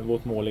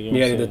vårt mål i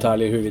grundserien. Mer i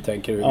detaljer hur vi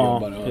tänker, hur vi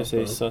jobbar. Ja,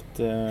 precis. Så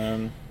att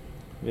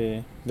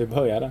vi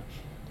börjar där.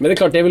 Men det är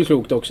klart, det är väl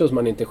klokt också så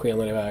man inte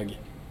skenar iväg.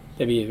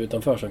 Det är vi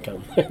utanför som kan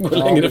gå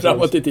längre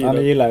framåt i tiden.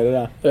 Ja, ni gillar ju det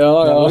där.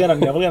 Ja.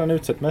 Jag var redan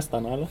utsett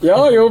mästarna, eller?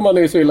 Ja, jo, man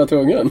är ju så illa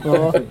tvungen.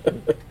 Ja.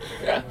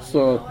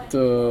 Så att,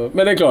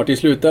 men det är klart, i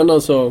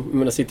slutändan så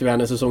sitter vi här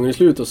när säsongen är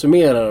slut och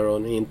summerar,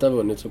 och ni inte har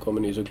vunnit så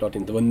kommer ni såklart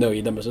inte vara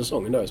nöjda med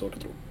säsongen. Det är svårt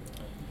att tro.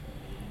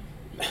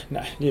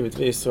 Nej,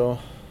 givetvis så.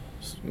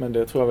 Men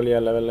det tror jag väl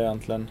gäller väl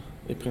egentligen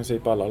i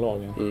princip alla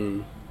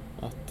lagen.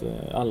 Att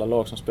alla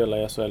lag som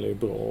spelar i SHL är ju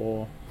bra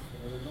och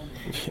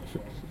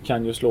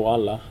kan ju slå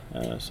alla.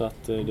 Så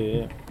att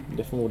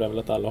det förmodar väl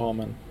att alla har,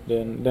 men det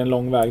är en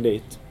lång väg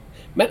dit.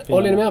 Men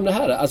håller ni med om det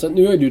här? Alltså,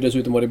 nu har ju du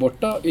dessutom varit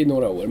borta i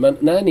några år, men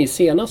när ni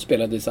senast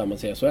spelade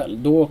tillsammans i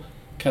SHL, då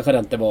kanske det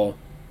inte var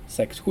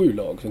 6-7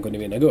 lag som kunde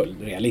vinna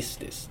guld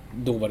realistiskt.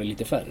 Då var det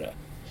lite färre.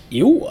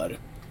 I år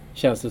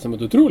känns det som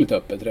ett otroligt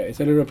öppet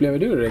race. Eller hur upplever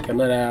du det?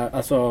 När det är,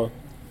 alltså...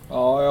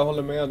 Ja, jag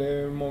håller med. Det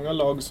är många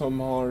lag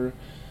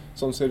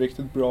som ser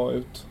riktigt bra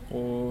ut.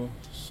 Och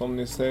som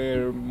ni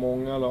säger,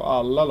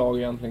 alla lag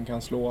egentligen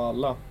kan slå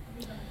alla.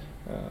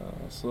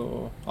 Så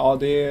ja,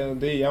 det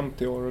är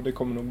jämnt i år och det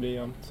kommer nog bli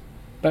jämnt.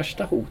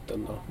 Värsta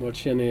hoten då? Vad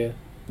känner ni,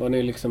 vad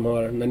ni liksom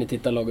har när ni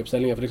tittar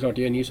laguppställningar? För det är klart,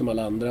 det är ni som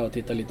alla andra och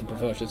tittar lite på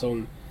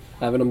försäsong.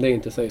 Även om det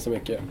inte säger så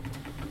mycket.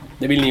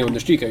 Det vill ni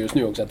understryka just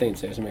nu också, att det inte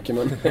säger så mycket.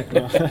 Men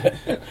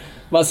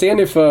vad ser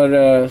ni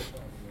för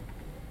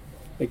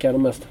vilka är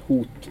de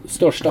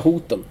största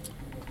hoten?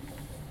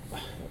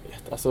 Jag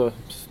vet, alltså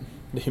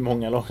det är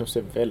många lag som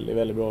ser väldigt,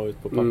 väldigt bra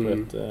ut på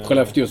pappret.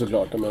 Skellefteå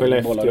såklart.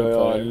 Skellefteå,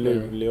 ja,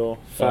 Luleå,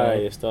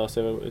 Färjestad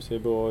ser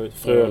bra ut.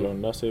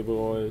 Frölunda ser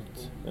bra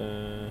ut.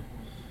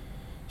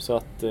 Så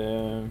att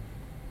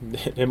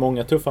det är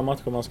många tuffa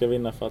matcher man ska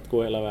vinna för att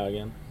gå hela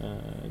vägen.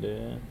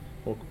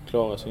 Och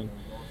klara sin...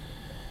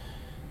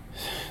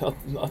 Att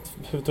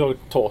överhuvudtaget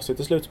ta sig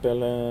till slutspel.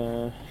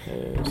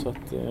 Så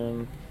att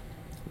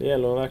det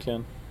gäller att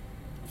verkligen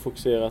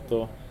fokuserat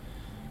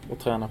och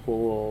träna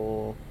på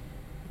och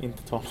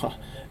inte ta några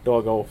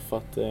dagar off,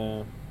 att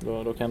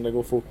då kan det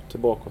gå fort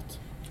tillbakåt.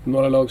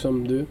 Några lag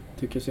som du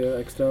tycker ser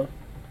extra?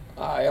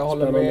 Nej, jag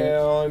håller med.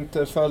 Jag har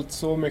inte följt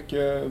så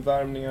mycket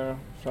värvningar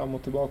fram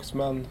och tillbaks,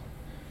 men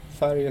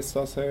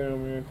Färjestad säger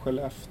de ju,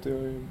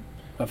 Skellefteå.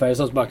 Ja,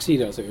 Färjestads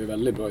backsida ser ju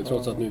väldigt bra ut,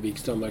 trots att nu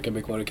Wikström verkar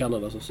bli kvar i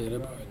Kanada, så ser det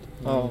bra ut.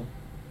 Ja.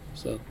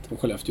 Så att, och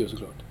Skellefteå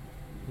såklart.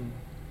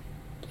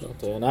 Så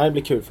att, nej, det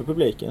blir kul för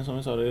publiken, som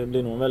vi sa. Det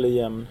blir nog en väldigt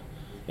jämn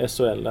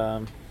SHL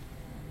där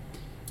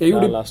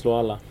alla slår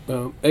alla.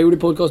 Ja, jag gjorde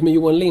podcast med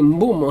Johan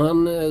Lindbom och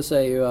han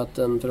säger ju att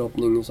en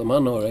förhoppning som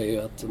han har är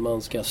ju att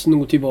man ska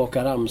sno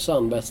tillbaka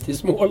ramsan bäst i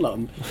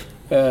Småland.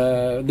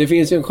 Det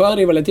finns ju en skön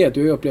rivalitet. Du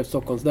har ju upplevt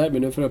Stockholms derby,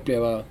 nu får du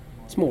uppleva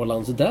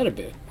Smålands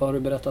derby. Vad har du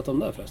berättat om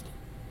det förresten?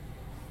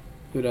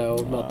 Hur det är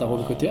att möta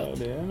HV71?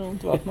 Det har nog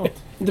inte varit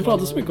något. Inte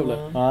pratat så mycket om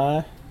det?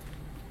 Nej.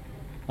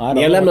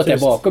 Ni har lämnat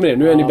det bakom er.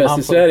 Nu är ni bäst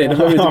i Sverige. Då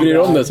behöver vi inte bry er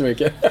om det så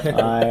mycket.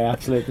 Nej,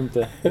 absolut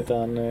inte.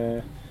 Utan,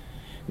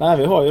 nej,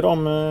 vi har ju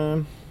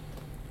de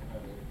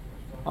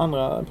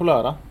andra på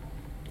lördag.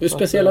 Hur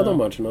speciella de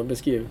matcherna?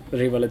 Beskriv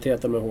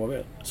rivaliteten med HV.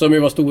 Som ju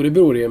var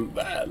storebror i en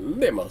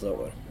väldigt massa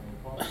år.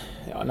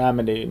 Ja, nej,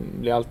 men det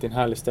blir alltid en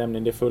härlig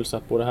stämning. Det är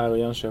fullsatt både här och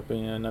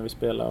Jönköping när vi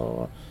spelar.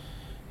 Och,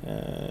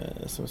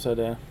 som så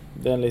det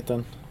är en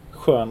liten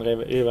skön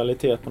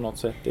rivalitet på något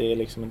sätt. Det är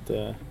liksom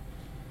inte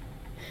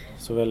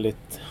så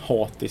väldigt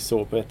hatiskt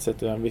så på ett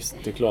sätt. Visst,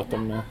 det är klart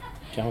de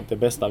kanske inte är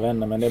bästa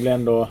vänner, men det blir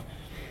ändå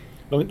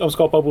de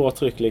skapar bra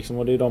tryck liksom,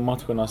 och det är de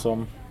matcherna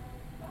som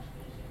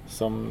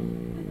som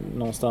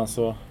någonstans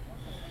så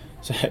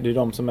är det ju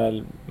de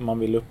som man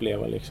vill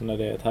uppleva liksom, när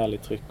det är ett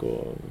härligt tryck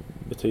och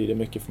betyder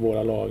mycket för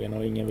båda lagen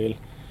och ingen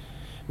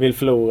vill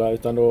förlora,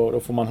 utan då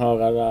får man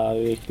höra där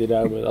riktigt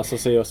där, alltså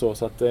se och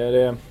så att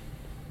det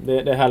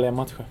är härliga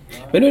matcher.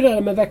 Men hur är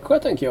det med Växjö,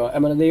 tänker jag?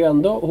 Jag menar, det är ju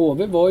ändå,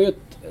 HV var ju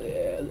ett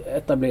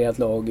etablerat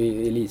lag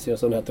i Elitserien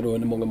som hette då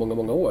under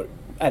många år.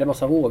 Är det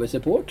massa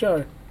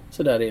HV-supportrar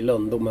så där i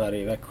Lundom här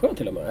i Växjö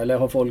till och med? Eller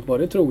har folk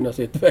varit trogna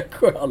sitt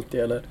Växjö alltid?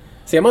 Eller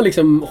ser man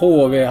liksom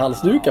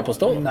HV-halsdukar på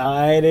stan?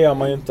 Nej, det gör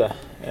man ju inte.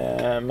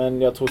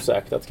 Men jag tror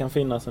säkert att det kan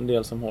finnas en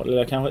del som håller.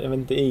 Eller kanske, jag vet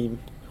inte, i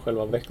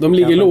själva Växjö. De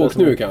ligger lågt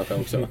nu kanske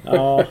också.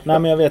 Ja, nej,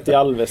 men jag vet i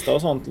Alvesta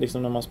och sånt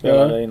liksom, när man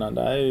spelade där innan.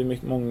 Där är ju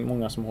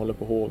många som håller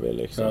på HV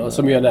liksom. Ja,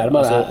 som är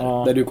närmare alltså,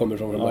 här, där du kommer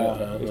från.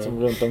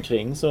 Liksom runt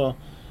omkring så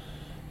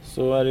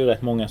är det ju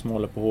rätt många som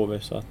håller på HV.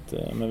 Så att,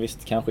 men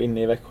visst, kanske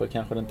inne i Växjö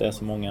kanske det inte är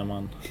så många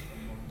man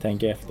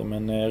tänker efter.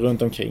 Men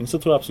runt omkring så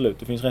tror jag absolut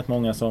det finns rätt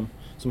många som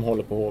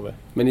håller på HV.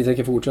 Men ni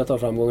tänker fortsätta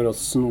framgången och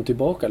sno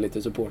tillbaka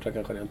lite supportrar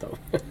kanske rent av?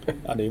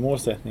 Ja, det är ju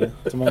målsättningen.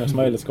 Så många som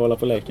möjligt ska hålla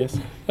på Lakers.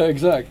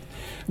 Exakt.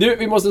 Du,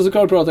 vi måste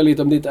såklart prata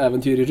lite om ditt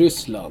äventyr i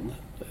Ryssland.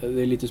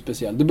 Det är lite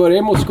speciellt. Du började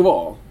i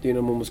Moskva,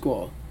 Dynamo Moskva.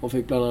 Och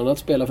fick bland annat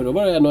spela, för då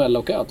var det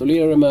NHL-lockout. Då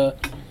lirade du med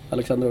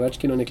Alexander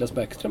Ovechkin och Niklas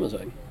Bäckström en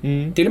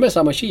sväng. Till och med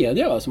samma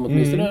kedja, va? Som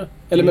åtminstone,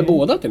 eller med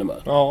båda till och med.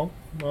 Ja,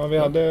 vi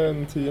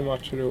hade 10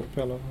 matcher ihop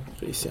i alla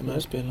fall. Risiga med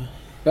att spela.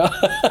 Ja.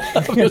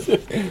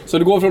 Så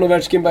du går från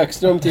Ovechkin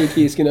Bäckström till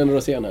Kiskinen och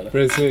Rosén, eller?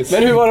 Precis.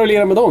 Men hur var det att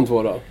lira med de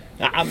två då?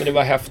 Ja, men det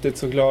var häftigt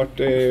såklart.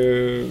 Det är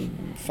ju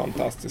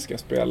fantastiska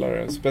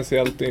spelare.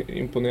 Speciellt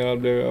imponerad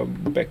blev jag av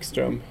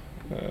Bäckström.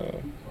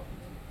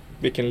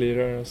 Vilken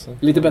lirare alltså.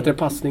 Lite bättre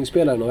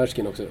passningsspelare än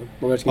Ovechkin också.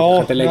 Ovechkin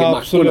kanske inte lägger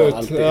absolut.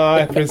 Alltid.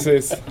 Nej,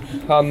 precis.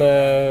 Han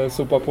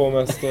sopar på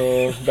mest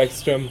och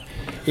Bäckström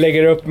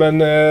lägger upp.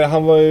 Men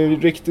han var ju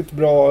riktigt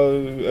bra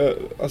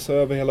alltså,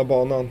 över hela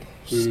banan.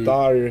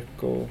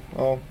 Stark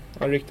och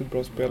en riktigt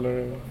bra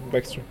spelare,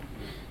 Bäckström.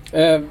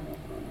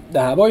 Det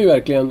här var ju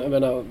verkligen, jag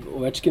menar,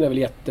 Ovechkin är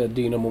väl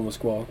Dynamo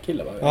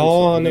Moskva-kille, va?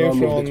 Ja, han är ju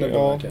från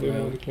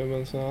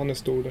moderklubben, så han är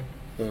stor där.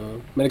 Ja.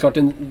 Men det är klart,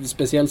 en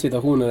speciell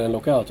situation när det är en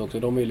lockout också.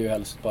 De vill ju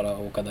helst bara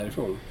åka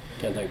därifrån,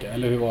 kan jag tänka.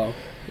 Eller hur var?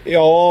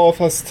 Ja,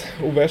 fast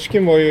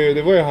Ovechkin var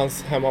ju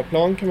hans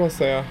hemmaplan, kan man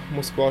säga.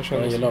 Moskva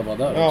kändes. Han gillar att vara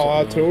där också. Ja,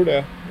 jag tror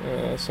det.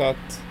 Så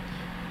att,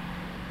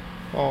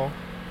 ja.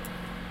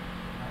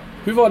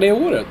 Hur var det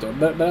året då?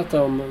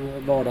 Berätta om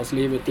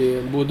vardagslivet.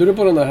 Bodde du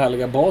på den där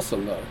härliga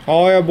basen där?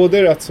 Ja, jag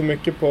bodde rätt så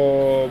mycket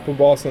på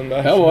basen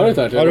där. Jag har varit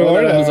där. Har du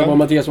varit där? Som var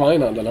Mattias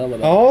Weinhandel. Han var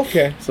där. Ja,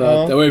 okej. Så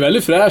att, det var ju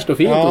väldigt fräscht och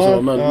fint och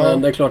så.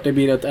 Men det är klart det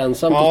blir ett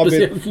ensamt och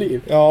speciellt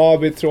liv. Ja, det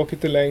blir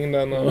tråkigt i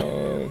längden. Och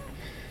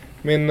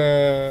min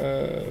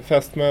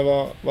fästmö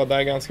var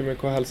där ganska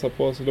mycket och hälsade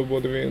på. Så då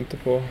bodde vi inte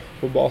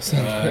på basen.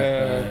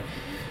 Nej.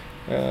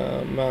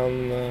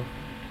 Men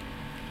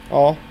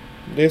ja,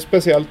 det är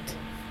speciellt.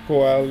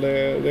 KL,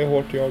 det är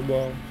hårt jobb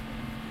och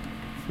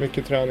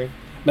mycket träning.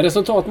 Men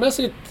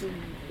resultatmässigt,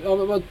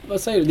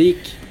 vad säger du? Det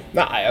gick?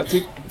 Nej,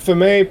 för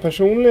mig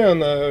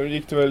personligen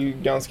gick det väl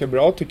ganska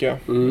bra, tycker jag.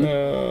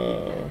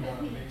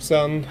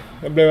 Sen,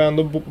 jag blev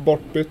ändå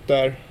bortbytt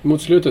där.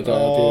 Mot slutet då?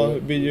 Ja,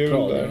 vid jul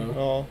där.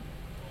 Ja.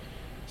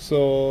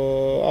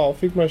 Så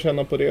fick man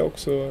känna på det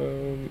också.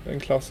 En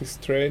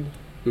klassisk trade.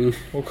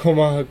 Och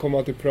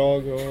komma till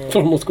Prag. Och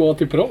från Moskva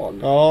till Prag?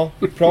 Ja,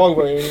 Prag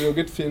var ju en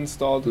ruggigt fin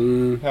stad.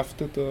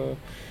 Häftigt.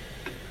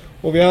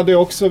 Och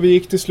vi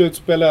gick till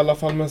slutspel i alla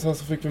fall, men sen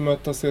så fick vi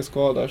möta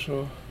CSKA där,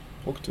 så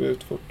åkte vi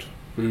ut fort.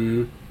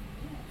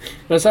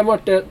 Men sen var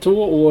det 2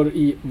 år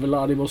i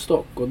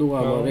Vladivostok och då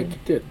är man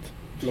riktigt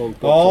långt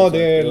bort. Ja,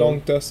 det är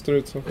långt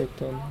österut som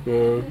 17.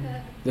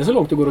 Det är så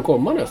långt det går att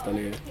komma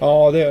nästan.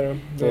 Ja, det är det.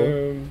 Det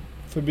är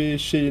förbi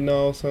Kina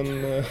och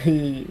sen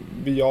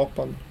vid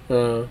Japan.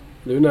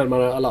 Du är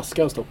närmare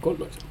Alaska än Stockholm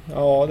också.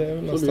 Ja, det är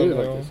väl nästan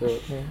det.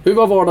 Hur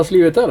var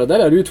vardagslivet där då? Där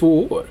är du ju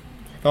 2 år.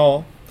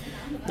 Ja.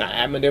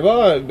 Nej, men det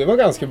var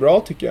ganska bra,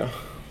 tycker jag.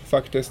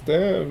 Faktiskt.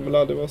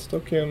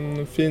 Vladivostok är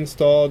en fin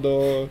stad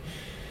och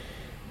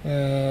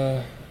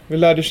vi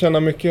lärde känna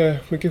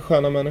mycket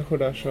sköna människor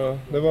där, så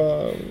det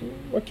var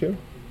kul.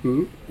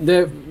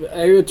 Det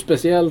är ju ett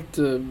speciellt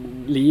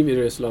liv i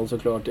Ryssland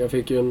såklart. Jag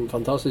fick ju en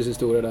fantastisk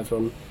historia där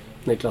från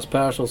Niklas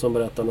Persson som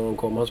berättade när de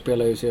kom. Han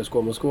spelar ju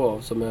CSKA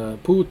Moskva som är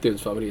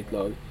Putins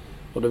favoritlag.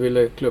 Och då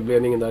ville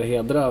klubbledningen där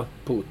hedra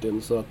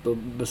Putin, så att då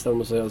bestämde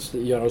man sig att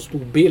göra en stor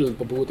bild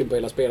på Putin på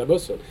hela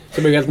spelarbussen. Så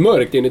det blev helt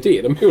mörkt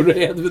inuti. De gjorde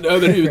det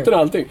över rutan och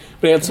allting.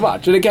 Det blev helt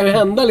svart. Så det kan ju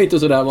hända lite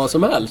sådär vad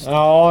som helst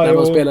när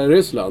man spelar i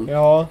Ryssland.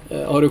 Ja,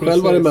 har du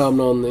själv varit med om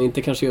någon,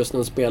 inte kanske just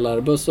en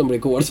spelarbuss som blir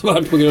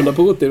kolsvart på grund av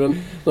Putin, men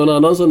någon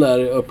annan sån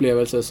där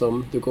upplevelse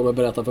som du kommer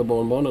berätta för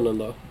barnbarnen en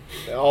dag?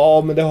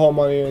 Ja, men det har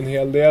man ju en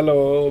hel del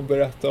att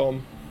berätta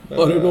om.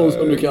 Har du någon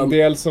som du kan? En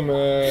del som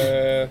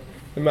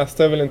det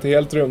mesta är väl inte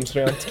helt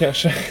rumsrent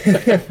kanske.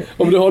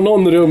 Om du har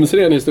någon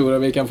rumsren historia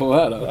vi kan få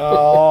här då?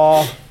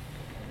 Ja.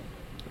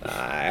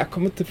 Nej, jag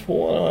kommer inte på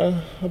något.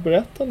 Jag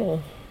berättar något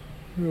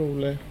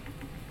roligt.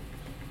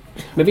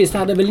 Men visst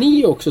hade väl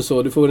ni också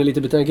så, du får väl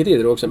lite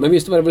betänketid också, men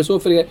visst var det väl så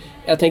för er,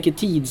 jag tänker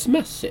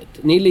tidsmässigt.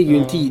 Ni ligger ju i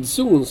en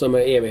tidszon som är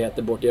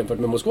evigheter bort jämfört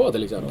med Moskva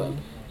till exempel.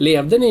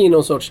 Levde ni i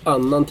någon sorts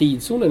annan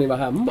tidszon när ni var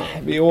hemma?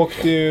 Vi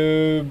åkte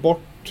ju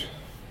bort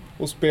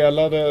och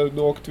spelade,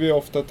 då åkte vi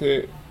ofta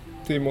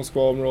till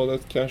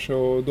Moskva-området kanske,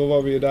 och då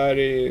var vi där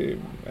i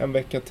en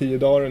vecka, 10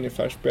 dagar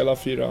ungefär, spela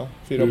fyra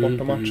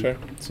bortamatcher.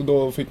 Så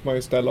då fick man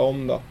ju ställa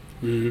om då.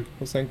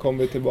 Och sen kom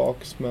vi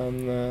tillbaks,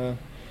 men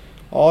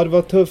ja, det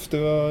var tufft. Det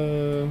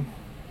var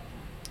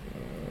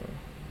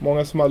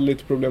många som hade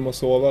lite problem att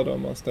sova då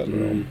man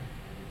ställer om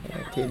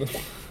tiden.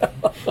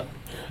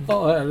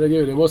 Ja,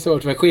 herregud, det måste ha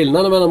varit för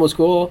skillnaden mellan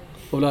Moskva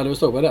och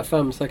Vladivostok, vad är det?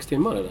 5-6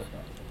 timmar eller?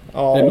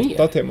 Ja,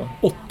 8 timmar.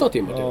 8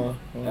 timmar till? Ja.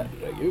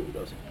 Herregud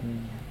alltså.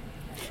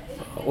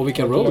 Och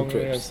vilka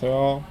roadtrips.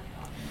 Ja.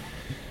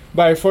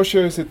 Bergfors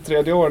är ju sitt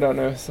 3:e år där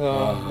nu,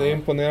 så det är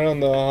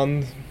imponerande.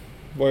 Han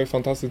var ju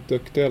fantastiskt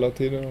duktig hela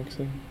tiden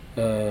också.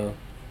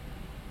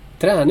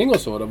 Träning och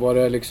så då, var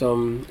det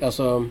liksom,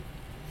 alltså...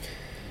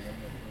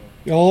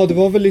 Ja, det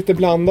var väl lite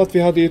blandat.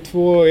 Vi hade ju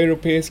 2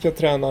 europeiska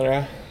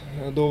tränare.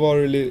 Då var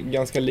det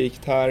ganska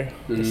likt här.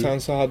 Och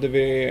sen så hade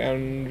vi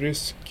en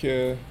rysk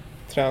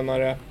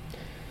tränare.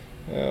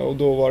 Och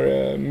då var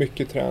det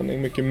mycket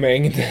träning, mycket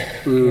mängd.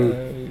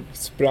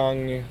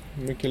 Sprang,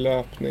 mycket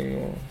löpning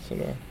och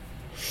sådär.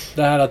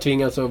 Det här att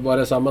tvingas, var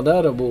det samma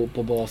där att bo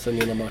på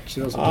basen innan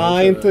matcher och sånt?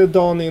 Nej, inte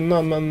dagen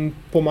innan, men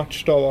på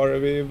matchdag var det.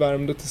 Vi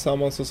värmde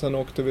tillsammans och sen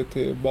åkte vi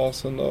till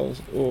basen då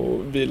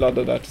och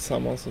vilade där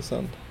tillsammans och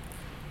sen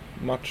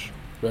match.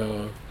 Ja.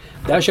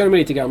 Där körde man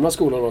lite gamla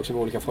skolan också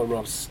med olika former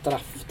av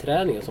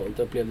straffträning och sånt.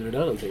 Upplevde du det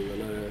någonting?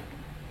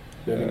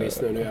 Nu är det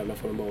missnöj, nu jävlar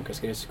får de bara åka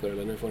skridskor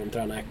eller nu får de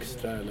träna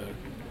extra eller?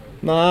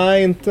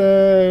 Nej,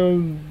 inte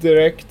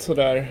direkt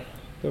sådär.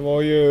 Det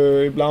var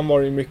ju, ibland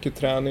var det mycket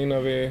träning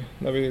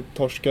när vi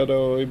torskade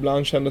och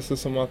ibland kändes det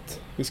som att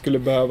vi skulle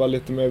behöva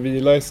lite mer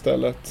vila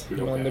istället.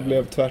 Men det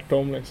blev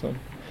tvärtom liksom.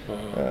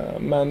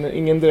 Men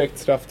ingen direkt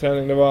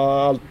straffträning, det var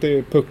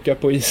alltid pucka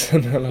på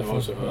isen i alla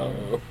fall.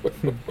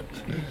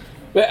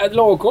 Men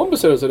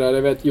lagkompisar och sådär,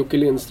 jag vet Jocke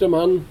Lindström,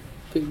 han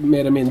mer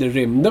eller mindre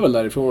rymde väl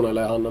därifrån,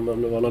 eller han,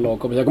 om det var någon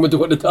lagkompis, jag kommer inte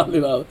ihåg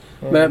detaljerna.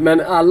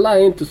 Men alla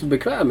är inte så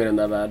bekväma i den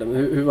där världen.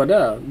 Hur var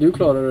det? Du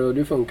klarade det och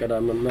du funkar där,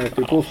 men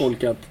märkte du på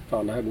folk att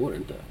fan, det här går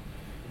inte?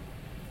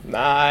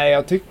 Nej,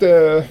 jag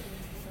tyckte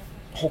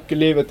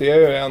hockeylivet är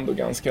ju ändå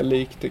ganska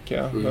likt tycker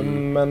jag.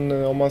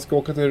 Men om man ska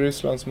åka till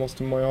Ryssland så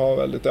måste man ju ha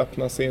väldigt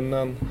öppna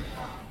sinnen.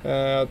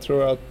 Jag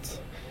tror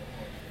att,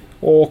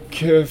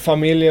 och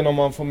familjen, om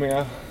man får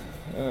med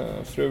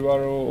fruar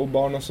och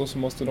barn och så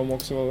måste de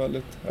också vara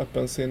väldigt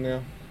öppensinniga.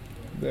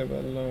 Det är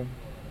väl,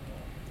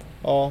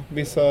 ja,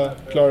 vissa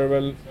klarar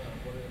väl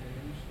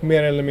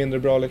mer eller mindre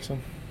bra liksom.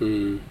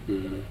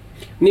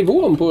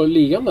 Nivån på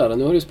ligan där,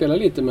 nu har du spelat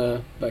lite med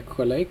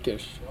Växjö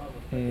Lakers.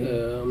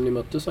 Om ni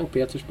mötte Sankt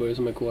Petersburg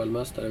som är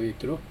KL-mästare, hur gick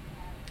det då?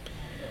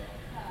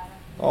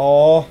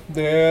 Ja,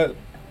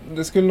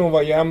 det skulle nog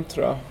vara jämnt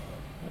tror jag.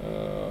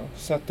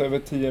 Sett över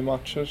 10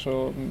 matcher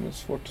så är det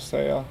svårt att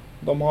säga.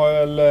 De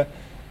har väl,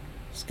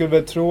 skulle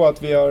väl tro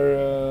att vi har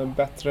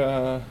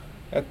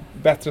ett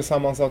bättre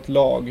sammansatt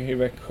lag i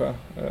Växjö.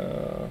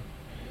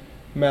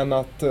 Men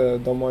att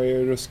de har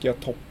ju ruskiga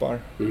toppar.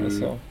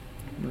 Alltså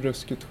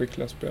ruskigt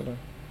skickliga spelare.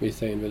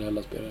 Vissa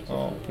individuella spelare.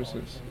 Ja,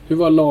 precis. Hur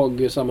var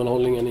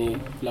lagsammanhållningen i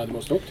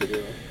Vladivostok tycker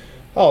du?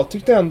 Ja,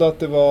 tyckte ändå att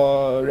det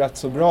var rätt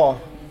så bra.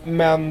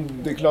 Men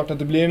det är klart att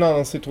det blir en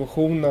annan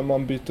situation när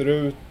man byter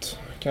ut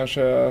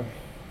kanske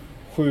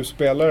 7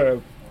 spelare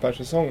per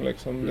säsong.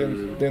 Liksom.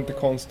 Det är inte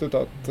konstigt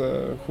att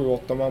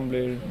 7-8 man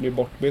blir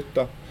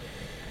bortbytta.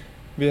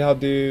 Vi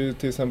hade ju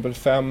till exempel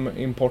 5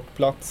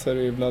 importplatser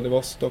i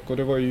Vladivostok och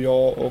det var ju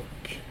jag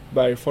och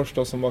Bergfors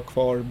då, som var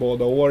kvar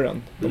båda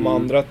åren. De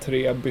andra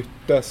 3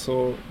 byttes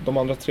och de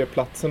andra 3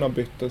 platserna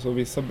byttes och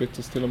vissa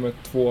byttes till och med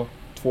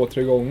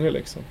 2-3 gånger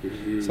liksom.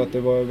 Så att det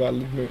var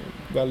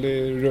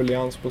väldigt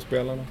rullians på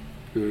spelarna.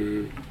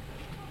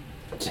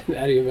 Det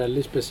är ju en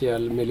väldigt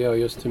speciell miljö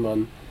just hur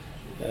man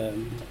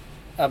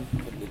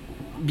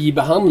blir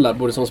behandlad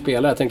både som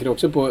spelare. Jag tänker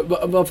också på,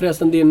 var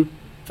förresten din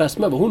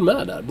fästmö, var hon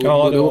med där?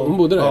 Hon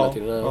bodde där hela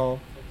tiden? Ja.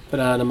 För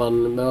det här när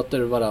man möter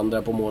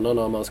varandra på morgonen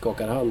och man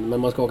skakar hand. Men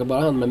man skakar bara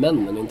hand med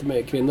männen, inte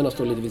med kvinnorna,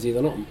 står lite vid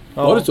sidan om.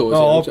 Ja. Var det så?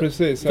 Ja,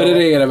 precis. För det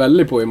reagerar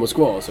väldigt på i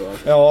Moskva. Så.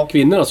 Ja.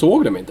 Kvinnorna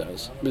såg dem inte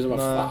ens. Det var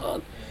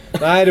fan.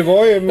 Nej, det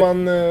var ju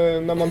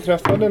när man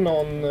träffade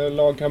någon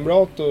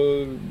lagkamrat och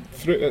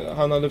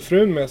han hade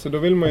frun med sig, då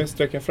vill man ju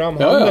sträcka fram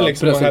handen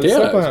liksom och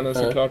hälsa på henne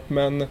såklart.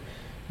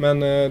 Men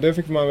det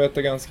fick man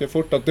veta ganska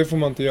fort att det får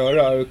man inte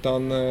göra,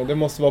 utan det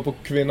måste vara på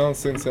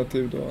kvinnans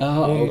initiativ då.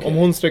 Aha, okay. Om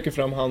hon sträcker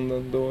fram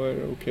handen, då är det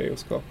okej att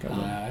skaka. Ja,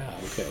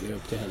 okej, det är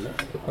upp till henne.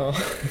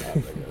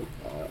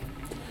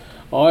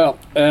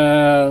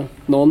 Ja.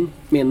 Någon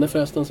minne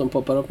förresten som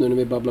poppar upp nu när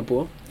vi babblar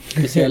på?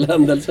 Speciell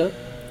händelse?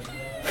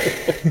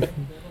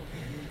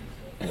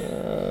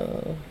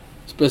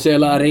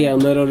 Speciella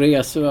arenor och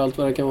resor och allt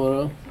vad det kan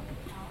vara?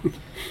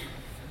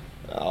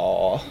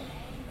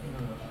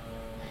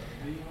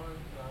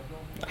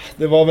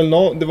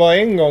 Det var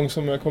en gång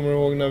som jag kommer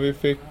ihåg när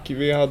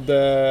vi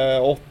hade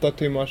 8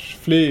 timmars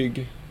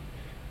flyg.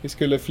 Vi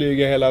skulle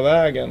flyga hela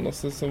vägen och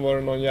så var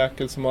det någon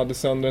jäkel som hade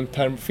sönder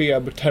en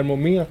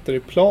febertermometer i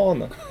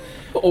planen.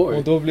 Oj.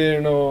 Och då blir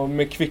det nog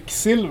med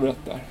kvicksilvret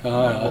där.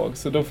 Ja.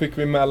 Så då fick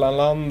vi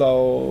mellanlanda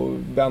och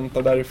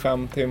vänta där i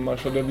 5 timmar.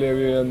 Så det blev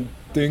ju en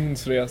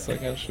dygnsresa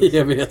kanske.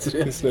 Jag vet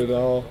det. Till slut,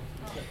 ja.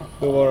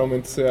 Då var de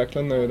inte så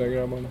jäkla nöjda,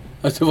 grabbarna.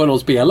 Alltså det var någon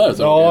spelare?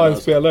 Så ja, en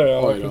spelare.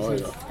 Ja, oj då.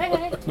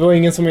 Det var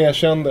ingen som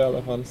erkände i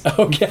alla fall.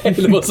 Okej,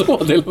 det var så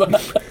till.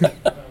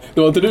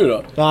 Det var inte du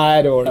då?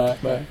 Nej, det var det inte.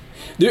 Nej.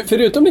 Du,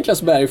 förutom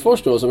Niklas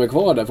Bergfors då, som är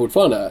kvar där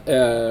fortfarande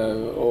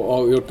och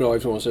har gjort bra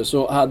ifrån sig,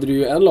 så hade du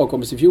ju en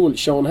lagkompis i fjol,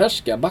 Sean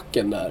Herska,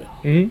 backen där,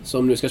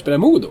 som nu ska spela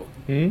Modo.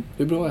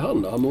 Hur bra är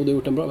han då? Har Modo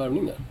gjort en bra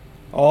värvning där?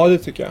 Ja, det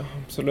tycker jag.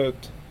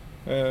 Absolut.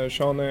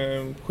 Sean är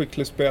en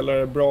skicklig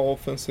spelare, bra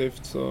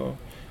offensivt, så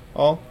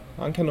ja,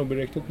 han kan nog bli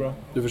riktigt bra.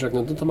 Du försökte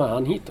inte ta med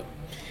han hit då?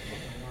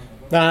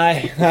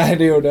 Nej,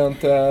 det gjorde jag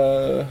inte.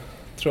 Jag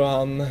tror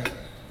han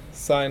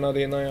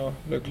signade innan jag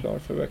blev klar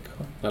för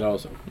Växjö. Ja, det var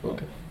så.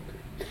 Okay.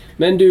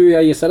 Men du,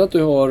 jag gissar att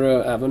du har,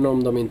 även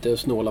om de inte är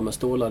snåla med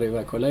stålar i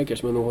Växjö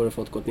Lakers, men nu har du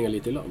fått gått ner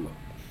lite i lön.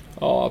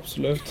 Ja,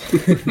 absolut.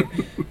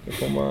 Det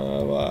får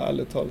man vara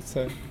ärligt talat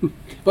säga.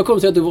 Vad kom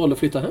det sig att du valde att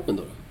flytta hem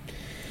då?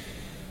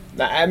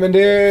 Nej, men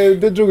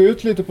det drog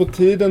ut lite på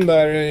tiden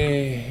där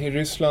i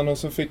Ryssland och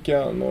så fick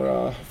jag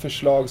några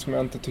förslag som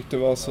jag inte tyckte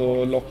var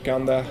så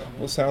lockande.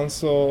 Och sen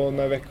så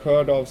när Växjö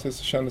hörde av sig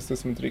så kändes det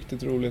som ett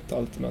riktigt roligt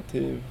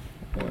alternativ.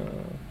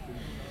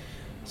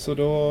 Så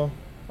då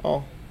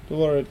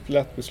var det ett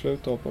lätt beslut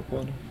att hoppa på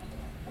det.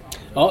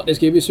 Ja, det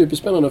ska ju bli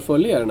superspännande att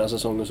följa den här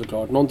säsongen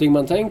såklart. Någonting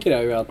man tänker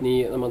är ju att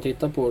ni, när man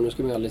tittar på, nu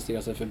ska man aldrig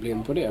stirra sig för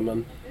blind på det,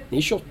 men ni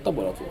är 28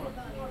 båda två.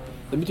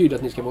 Det betyder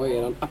att ni ska vara i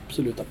er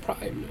absoluta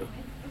prime nu.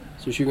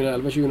 Så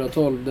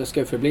 2011-2012, det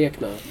ska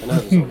förblekna den här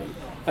säsongen.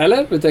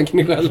 Eller? Hur tänker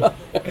ni själva?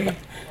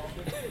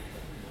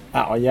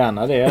 Ja,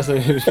 gärna det. Alltså,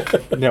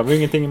 det har vi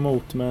ingenting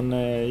emot, men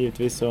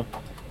givetvis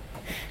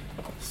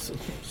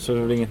så är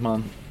det väl inget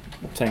man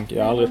tänker.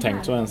 Jag har aldrig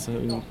tänkt så ens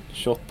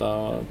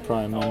 28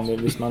 prime,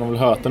 men visst man har väl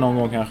hört det någon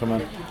gång kanske,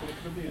 men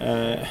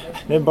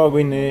det är bara att gå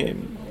in i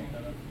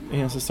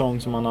en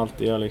säsong som man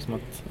alltid gör, liksom,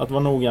 att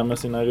vara noga med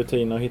sina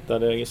rutiner och hitta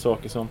det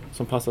saker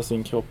som passar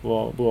sin kropp och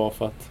vara bra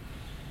för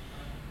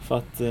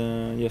att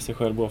ge sig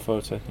själv bra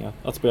förutsättningar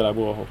att spela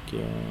bra hockey.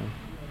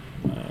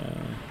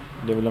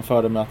 Det är väl en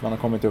fördel med att man har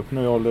kommit upp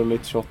nu i ålder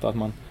lite 28, att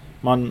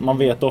man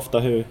vet ofta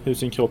hur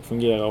sin kropp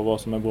fungerar och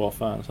vad som är bra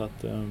för en, så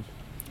att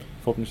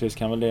förhoppningsvis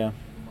kan väl det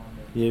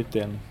ge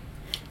utdelning.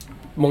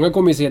 Många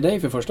kommer ju se dig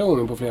för första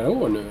gången på flera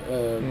år nu.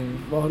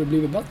 Vad har du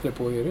blivit bättre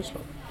på i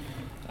Ryssland?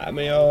 Nej,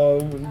 men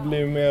jag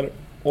blir mer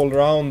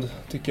allround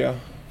tycker jag.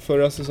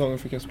 Förra säsongen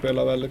fick jag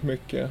spela väldigt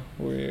mycket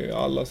och i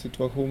alla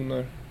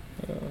situationer.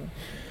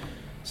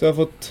 Så jag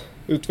har fått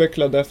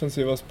utveckla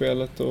defensiva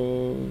spelet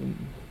och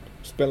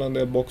spela en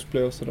del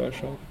boxplay och sådär.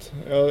 Så att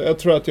jag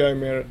tror att jag är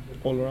mer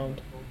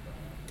allround.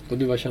 Och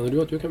du, vad känner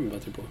du att du kan bli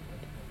bättre på?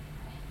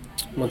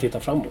 Om man tittar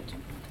framåt.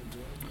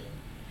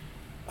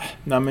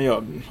 Nej, men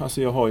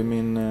jag har ju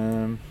min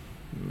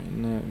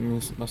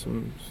alltså,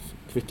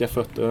 kvicka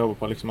fötter över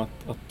på liksom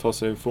att ta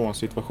sig från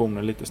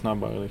situationer lite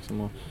snabbare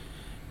liksom, och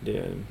det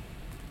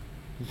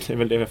är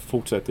väl det jag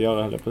fortsätter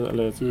göra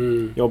eller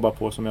jobba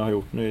på, som jag har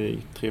gjort nu i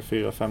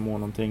 3-4-5 år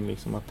någonting,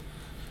 liksom, att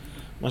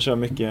man kör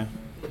mycket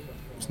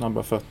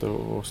snabba fötter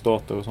och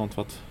starter och sånt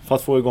för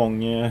att få igång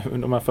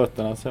de här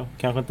fötterna, så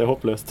kanske inte är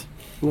hopplöst.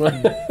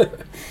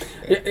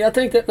 Jag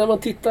tänkte, när man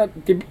tittar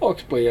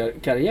tillbaks på er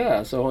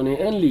karriär så har ni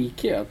en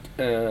likhet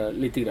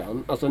lite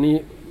grann. Alltså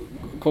ni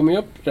kom ju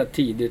upp rätt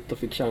tidigt och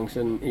fick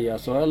chansen i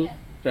SHL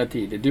rätt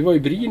tidigt. Du var ju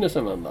Brynäs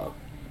en vända.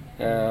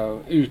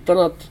 Utan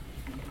att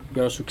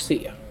göra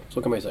succé,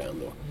 så kan man ju säga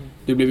ändå.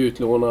 Du blev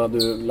utlånad,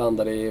 du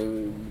landade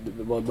i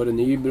både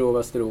Nybro,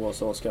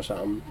 Västerås och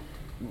Oskarshamn.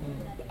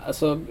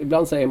 Alltså,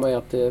 ibland säger man ju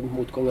att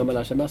motgångar man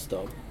lär sig mest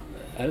av.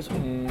 Är det så?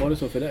 Var det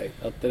så för dig?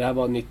 Att det här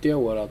var nyttiga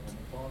år att...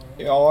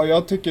 Ja,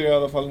 jag tycker i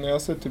alla fall när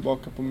jag ser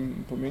tillbaka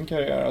på min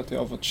karriär att jag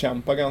har fått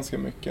kämpa ganska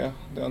mycket.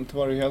 Det har inte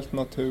varit helt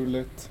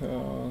naturligt.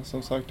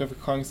 Som sagt, jag fick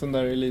chansen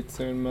där i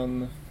elitserien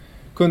men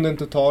kunde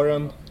inte ta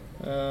den.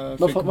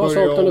 Vad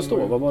saknades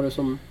då? Vad var det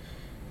som...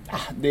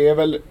 Det är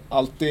väl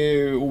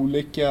alltid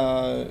olika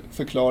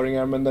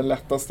förklaringar, men den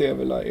lättaste är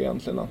väl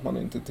egentligen att man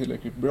inte är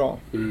tillräckligt bra.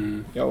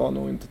 Jag var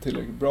nog inte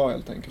tillräckligt bra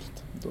helt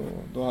enkelt.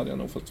 Då hade jag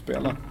nog fått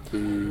spela.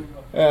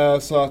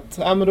 Så att,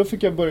 men då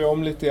fick jag börja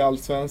om lite i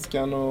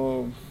Allsvenskan,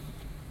 och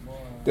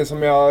det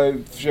som jag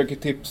försöker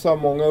tipsa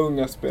många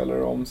unga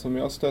spelare om som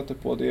jag stöter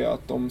på, det är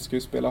att de ska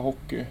spela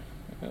hockey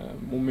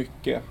och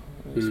mycket.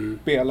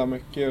 Spela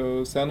mycket,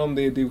 och sen om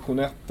det är division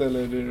 1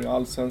 eller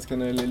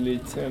Allsvenskan eller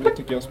elitserien, det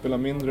tycker jag spelar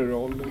mindre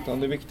roll, utan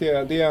det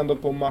viktiga det är ändå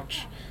på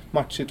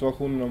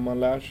matchsituationen om man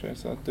lär sig,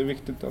 så att det är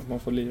viktigt att man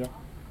får lira.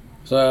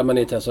 Så är man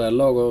i ett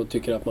SHL-lag och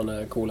tycker att man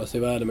är coolast i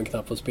världen men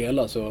knappt får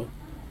spela, så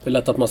det är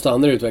lätt att man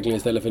stannar i utvecklingen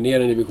istället för ner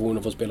i divisionen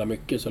och får spela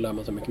mycket, så lär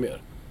man sig mycket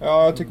mer.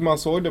 Ja, jag tycker man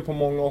såg det på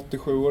många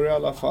 87 år i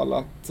alla fall,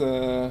 att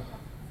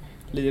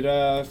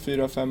lira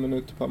 4-5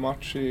 minuter per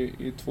match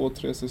i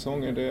 2-3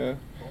 säsonger. Det,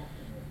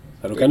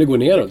 ja, då kan det gå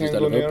neråt det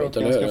istället för uppåt.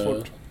 ganska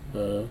fort.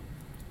 Ja.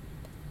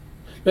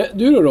 Men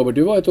du då Robert,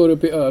 du var ett år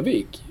uppe i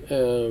Övik.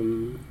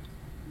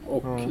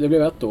 Och det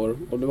blev 1 år.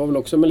 Och det var väl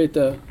också med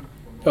lite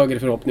högre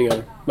förhoppningar,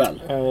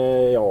 väl? Ja,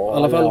 I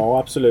alla fall. ja,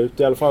 absolut.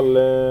 I alla fall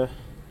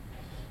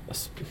jag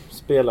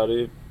spelade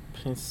i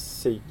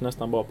princip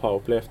nästan bara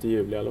powerplay efter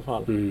juli i alla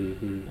fall.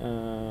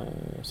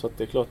 Så att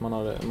det är klart man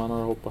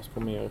hade hoppats på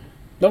mer.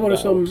 Vad var det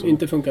som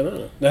inte funkade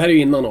där? Det här är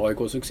ju innan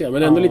AIK-succé, men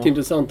det är ändå lite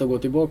intressant att gå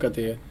tillbaka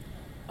till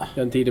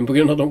den tiden på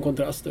grund av de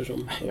kontraster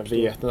som jag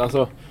vet inte,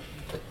 alltså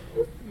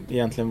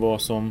egentligen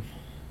vad som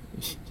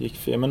gick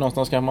fel. Men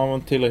någonstans kan man vara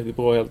tillräckligt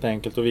bra helt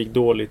enkelt, och vi gick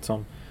dåligt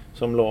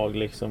som lag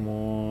liksom,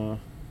 och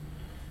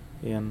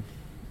i en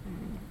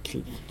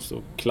så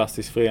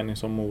klassisk förening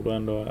som Modo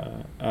ändå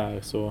är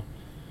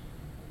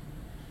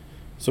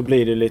så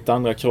blir det lite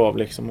andra krav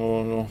liksom,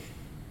 och då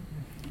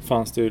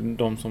fanns det ju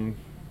de som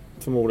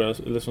förmodade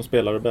eller som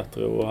spelade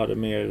bättre och hade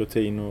mer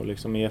rutin och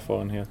liksom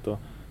erfarenhet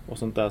och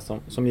sånt där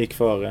som gick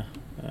före,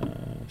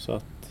 så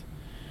att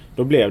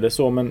då blev det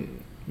så. Men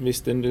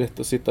visst är det lätt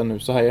att sitta nu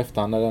så här i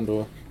efterhand när det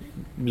ändå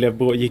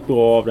gick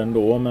bra av den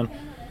då, men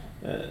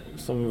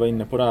som vi var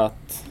inne på där,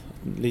 att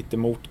lite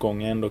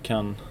motgång ändå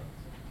kan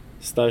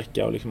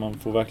stärka, och liksom man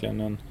får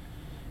verkligen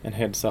en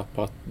heads up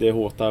på att det är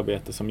hårt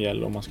arbete som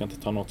gäller och man ska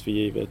inte ta något för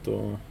givet,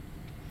 och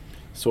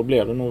så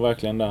blev det nog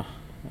verkligen där,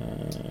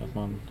 att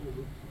man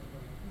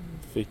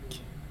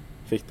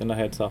fick den där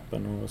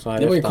heads-upen. Och så här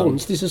det var ju en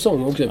konstig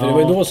säsong också, för det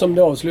var ju då som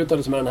det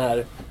avslutades med den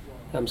här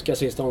hemska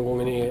sista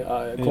omgången i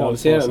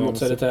kvalserien mot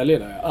Södertälje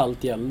där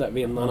allt gällde.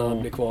 Vinnarna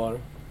blir kvar,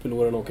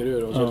 förlorarna åker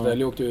ur, och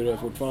Södertälje åkte ur,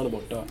 fortfarande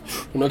borta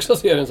från högsta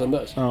serien sedan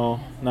dess. Ja,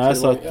 nej,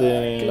 så att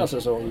jäkla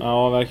säsong.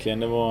 Ja, verkligen,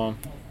 det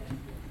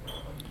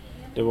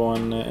var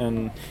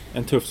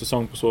en tuff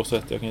säsong på så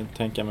sätt. Jag kan inte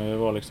tänka mig hur det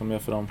var liksom mer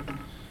för dem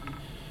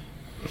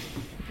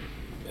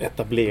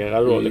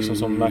etablerade då, liksom,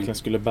 som verkligen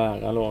skulle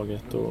bära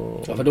laget.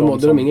 Och för då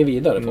mådde de ingen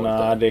vidare.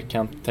 Nej, det kan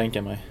jag inte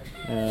tänka mig.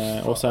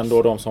 Och sen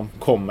då de som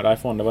kommer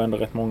därifrån, det var ändå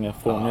rätt många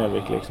från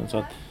Övik liksom, så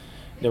att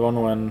det var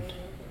nog en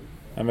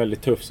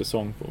väldigt tuff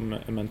säsong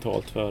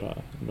mentalt för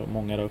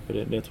många där uppe,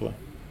 det tror jag.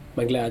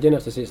 Men glädjen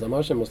efter sista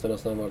matchen måste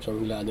nästan ha varit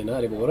som glädjen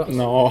här i våras.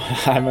 Ja,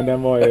 nej, men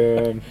den var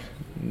ju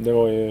det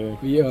var ju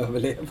vi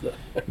överlevde.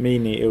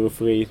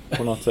 Mini-eufori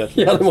på något sätt.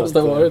 Ja, det måste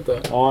ha varit det.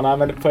 Ja, nej,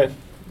 men det är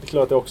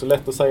klart det är också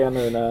lätt att säga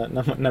nu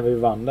när vi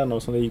vann den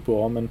och som det gick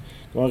bra, men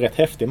det var en rätt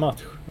häftig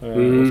match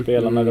att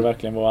spela när det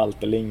verkligen var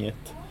allt eller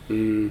inget.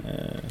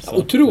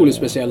 Otroligt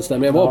speciell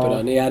stämning jag var på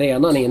den i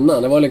arenan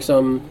innan. Det var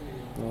liksom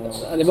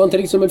det var inte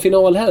riktigt som en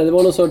final här. Det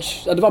var någon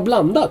sorts, det var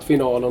blandat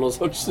final och någon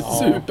sorts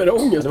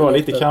superångest. Det var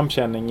lite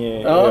kampkänning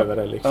över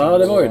det liksom. Ja,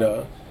 det var ju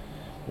det.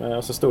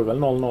 Och så stod väl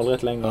 0-0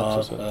 rätt länge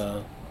också. Så att.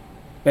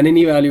 Men när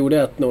ni väl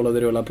gjorde 1-0 och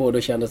det rullade på,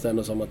 då kändes det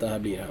ändå som att det här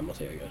blir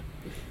hemmaseger.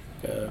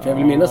 För jag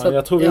vill minnas att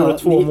jag tror vi gjorde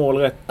 2 mål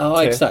rätt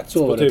exakt, så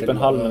på var det typ en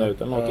halv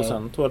minut eller något, och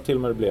sen tror jag till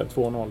och med det blev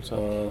 2-0, så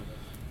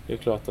det är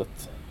klart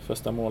att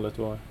första målet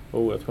var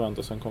oerhört skönt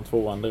och sen kom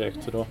 2:an direkt,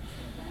 så då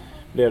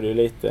blev det ju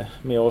lite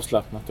mer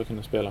avslappnat att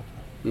kunna spela.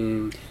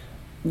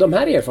 De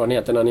här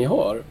erfarenheterna ni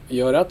har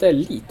gör att det är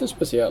lite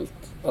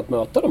speciellt att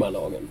möta de här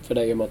lagen, för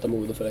dig att möta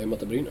Modo, för dig att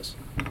möta Brynäs.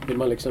 Vill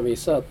man liksom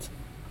visa att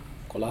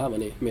kolla här vad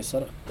ni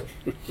missade?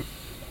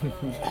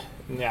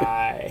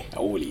 Nej.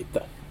 Jo,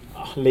 lite.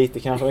 Ja, lite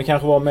kanske. Det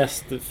kanske var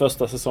mest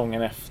första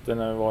säsongen efter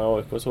när det var i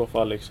AIK i så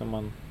fall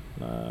liksom,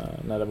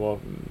 när det var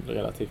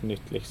relativt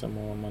nytt liksom,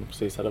 och man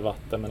precis hade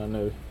varit där, men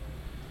nu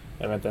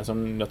jag vet inte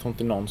ens, jag tror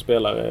inte någon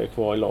spelare är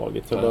kvar i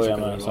laget till att börja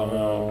med,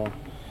 och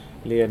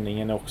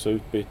ledningen är också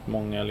utbytt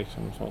många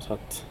liksom, så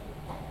att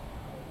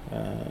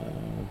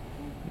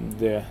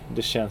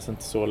det känns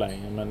inte så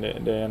länge, men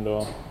det är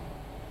ändå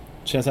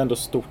känns ändå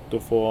stort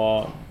att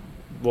få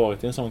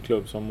varit i en sån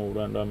klubb som Modo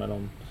ändå, med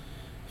de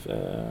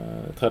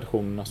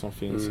traditionerna som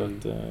finns, så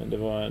att det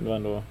var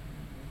ändå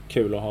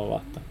kul att ha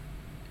varit där.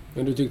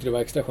 Men du tyckte det var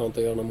extra skönt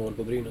att göra några mål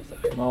på Brynäs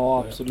där?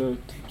 Ja,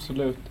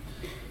 absolut.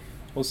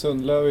 Och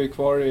Sundlöv är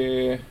kvar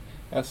i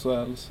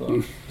SHL,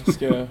 så jag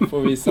ska få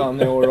visa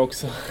han i år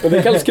också. Och det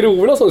är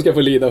Karlskrona som ska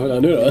få lida för det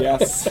här nu då?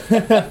 Yes.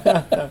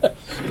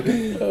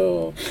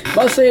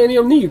 Vad säger ni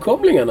om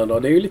nykopplingarna då?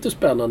 Det är ju lite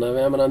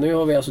spännande. Jag menar, nu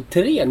har vi alltså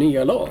 3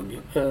 nya lag.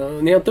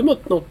 Ni har inte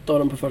mött något av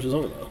dem på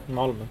försäsongen va?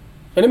 Malmö.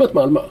 Har ni mött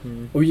Malmö?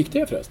 Och hur gick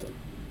det förresten?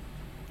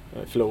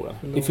 Förlorade.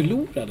 Ni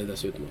förlorade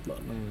dessutom mot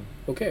Malmö.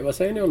 Okej, vad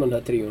säger ni om den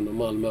här trion då?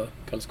 Malmö,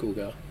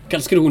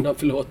 Karlskrona,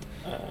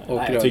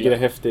 och jag tycker det är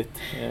häftigt.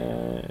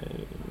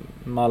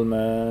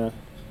 Malmö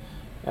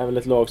är väl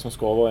ett lag som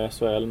ska vara i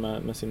SHL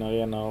med sin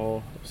arena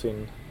och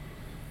sin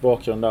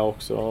bakgrund där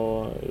också.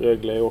 Och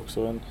Rögle är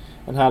också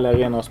en härlig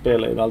arena att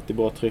spela i. Det är alltid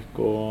bra tryck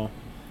och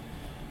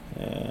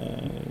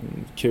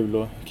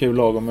kul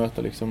lag att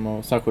möta liksom.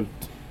 Och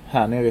särskilt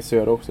här nere i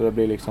söder också. Det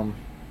blir liksom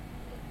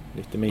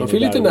lite mindre. De får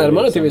lite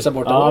närmare liksom till vissa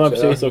borta. Ja,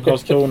 precis. Och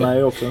Karlskrona är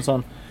ju också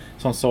en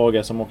sån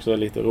saga som också är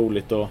lite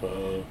roligt att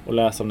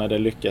läsa när det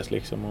lyckas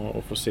liksom,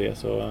 och få se.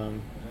 Så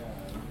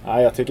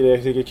Ja, jag tycker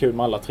det är kul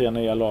med alla 3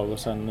 nya lag och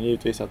sen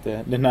givetvis att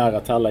det är nära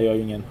till alla gör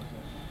ju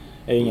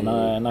ingen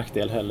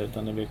nackdel heller,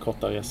 utan det blir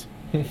kortare res.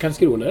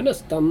 Karlskrona är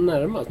nästan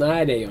närmast.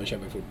 Nej, det är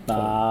Jönköping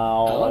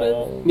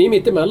fortfarande. Ni är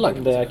mitt emellan.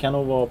 Det kan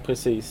nog vara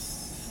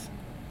precis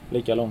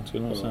lika långt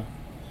skulle jag säga.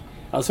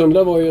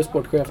 Sundla var ju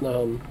sportchef när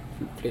han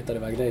flyttade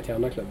iväg dig till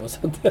andra klubbar.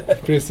 Så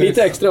Precis.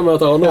 Lite extra med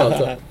att ha honom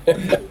alltså.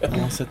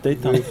 Ja, sätt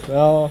dit han.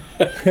 Ja.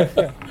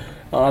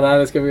 Ja, nej,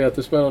 det ska bli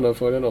jättespännande att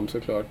följa dem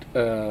såklart.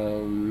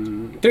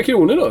 3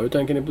 Kronor då? Hur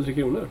tänker ni på 3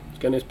 Kronor?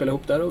 Ska ni spela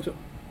ihop där också?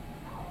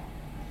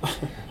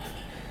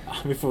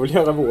 Vi får väl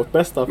göra vårt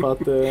bästa för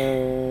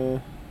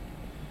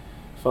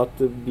att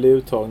bli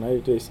uttagna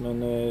givetvis. Men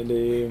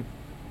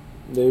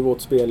det är ju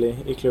vårt spel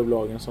i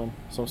klubblagen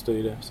som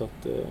styr det. Så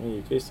att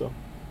givetvis så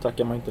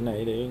tackar man inte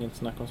nej. Det är ju inget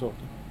snack om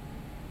saken.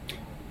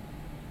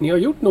 Ni har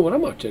gjort några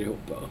matcher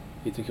ihop va?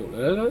 I 3 Kronor,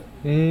 eller?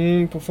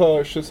 På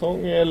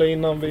försäsong eller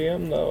innan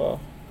VM där va?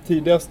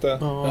 Tidigaste.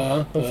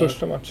 De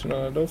första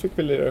matcherna, då fick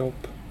vi lira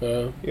ihop.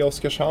 Ja. I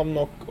Oskarshamn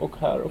och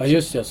här också. Ja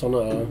just det,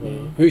 sådana.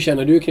 Hur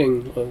känner du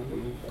kring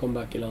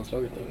comeback i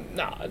landslaget då?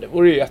 Nej, det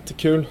vore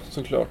jättekul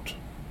såklart.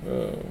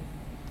 Det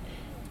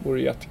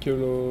vore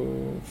jättekul att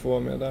få vara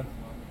med där.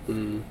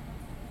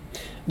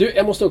 Du,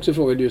 jag måste också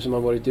fråga, du som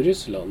har varit i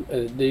Ryssland.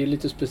 Det är ju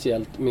lite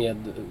speciellt med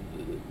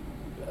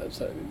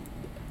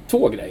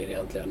 2 grejer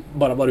egentligen.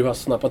 Bara vad du har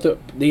snappat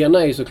upp. Det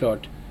ena är ju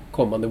såklart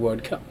kommande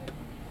World Cup.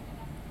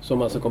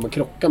 Som alltså kommer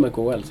krocka med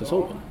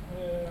KHL-säsongen.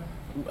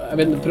 Jag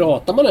vet inte,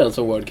 pratar man ens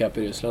om World Cup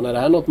i Ryssland? Är det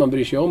här något man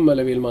bryr sig om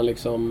eller vill man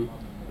liksom...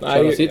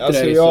 Nej,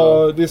 alltså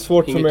det är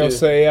svårt för mig att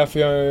säga för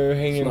jag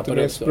hänger inte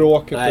med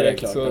språket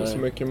direkt så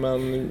mycket,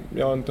 men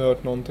jag har inte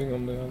hört någonting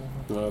om det.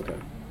 Ja, okay.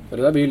 Det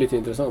där blir ju lite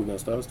intressant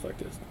nästa höst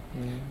faktiskt.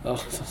 Ja,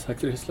 som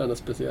sagt, Ryssland är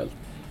speciellt.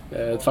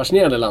 Ett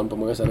fascinerande land på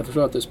många sätt. Jag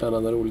förstår att det är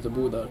spännande och roligt att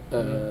bo där.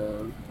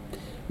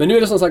 Men nu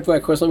är det som sagt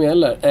Växjö som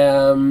gäller.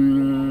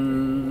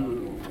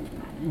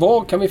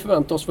 Vad kan vi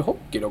förvänta oss för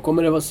hockey då?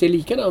 Kommer det att se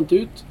likadant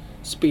ut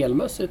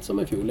spelmässigt som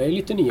i fjol? Det är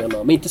lite nya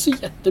namn, men inte så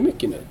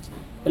jättemycket nytt.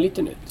 Men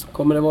lite nytt.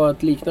 Kommer det vara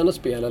ett liknande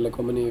spel eller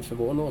kommer ni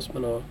förvåna oss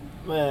med något?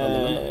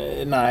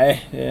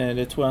 Nej,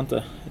 det tror jag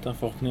inte. Utan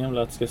förhoppningen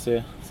är att det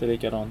ska se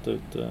likadant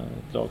ut.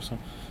 Ett lag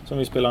som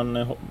vi spelar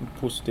en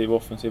positiv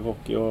offensiv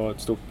hockey och ett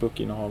stort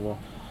puckinnehav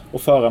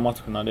och föra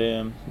matcherna.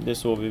 Det är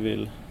så vi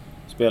vill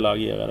spela och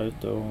agera där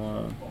ute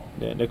och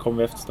det kommer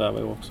vi eftersträva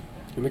i år också.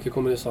 Hur mycket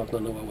kommer ni sakna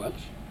Nova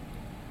Welsh?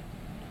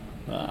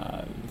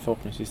 Nej,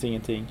 förhoppningsvis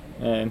ingenting.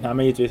 Nej, men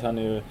givetvis han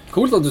är ju...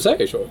 Coolt att du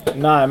säger så.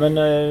 Nej, men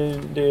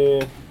det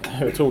är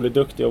otroligt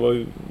duktig och var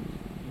ju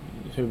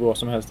hur bra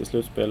som helst i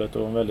slutspelet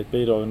och en väldigt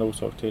bidragande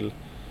orsak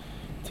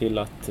till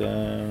att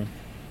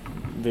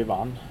vi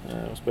vann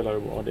och spelade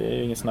bra. Det är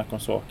ju inget snack om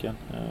saken.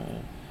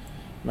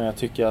 Men jag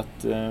tycker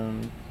att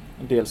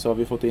dels har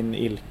vi fått in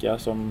Ilka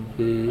som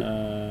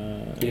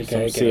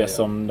ses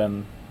som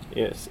den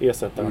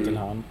ersättaren till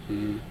han.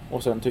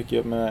 Och sen tycker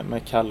jag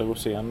med Kalle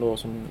Rosén då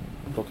som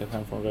plockat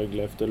hem från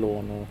Rögle efter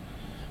lån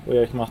och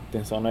Erik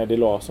Martinsson och Eddie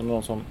Larsson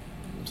de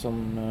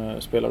som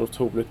spelar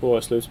otroligt bra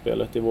i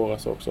slutspelet i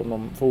våras också. Om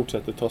de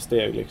fortsätter ta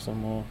steg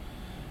liksom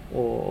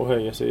och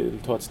höjer sig,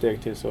 tar ett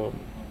steg till så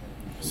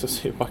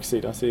ser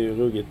backsidan ser ju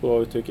ruggigt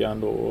bra ut tycker jag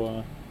ändå.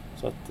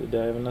 Så att det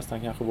är väl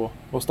nästan kanske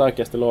vår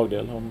starkaste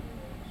lagdel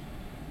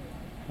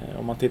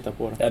om man tittar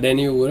på det. Ja, den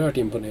är ju oerhört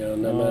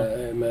imponerande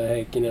med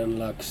Heikkinen,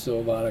 Lax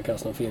och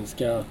Varakas, de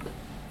finska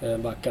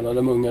backarna.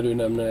 De unga du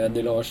nämner,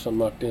 Eddie Larsson,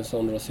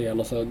 Martinsson, Rosén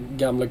och så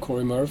gamla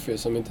Corey Murphy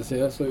som inte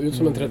ser så ut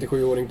som en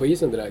 37-åring på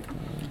isen direkt.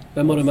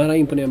 Vem har de här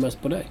imponerat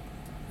mest på dig?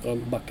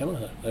 Backarna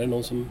här. Är det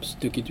någon som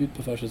stuckit ut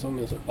på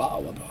försäsongen så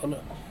wow vad bra han är?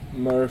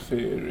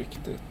 Murphy är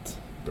riktigt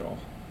bra.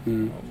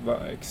 Var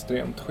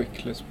extremt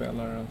skicklig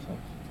spelare alltså.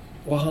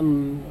 Och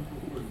han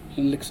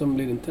liksom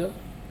blir inte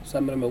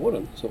sämre med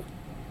åren så?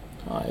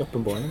 Nej,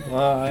 uppenbarligen.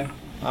 Nej,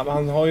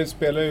 han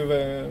spelar ju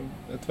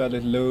ett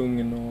väldigt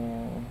lugn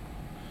och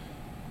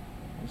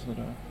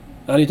sådär.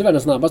 Han är inte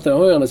världens snabbaste, det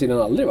har ju å andra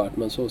sidan aldrig varit,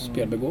 men så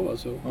spelbegåvad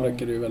så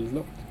räcker det ju väldigt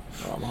långt.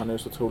 Ja, men han är ju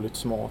så otroligt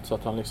smart så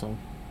att han liksom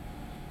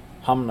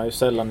hamnar ju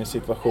sällan i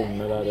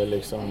situationer där det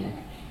liksom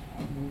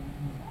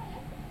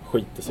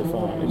skiter sig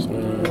för liksom.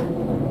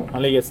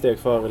 Han ligger ett steg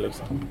före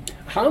liksom.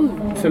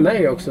 Han för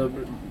mig också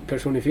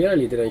personifierar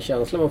lite den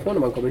känslan man får när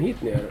man kommer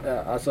hit ner.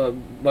 Alltså,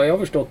 vad jag har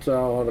förstått så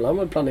har väl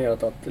han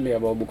planerat att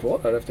leva och bo kvar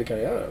där efter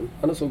karriären.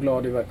 Han är så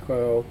glad i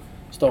Växjö och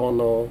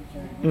stan och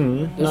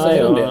det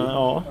säger en del.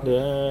 Ja,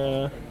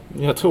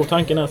 jag tror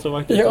tanken är så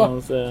faktiskt. Ja.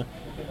 Hans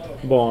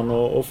barn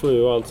och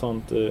fru och allt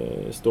sånt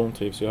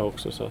stormtrivs ju här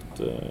också så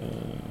att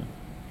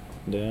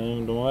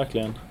de har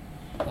verkligen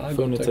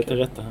funnit sig till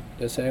rätta här.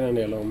 Det säger en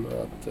del om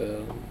att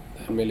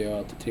en miljö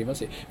att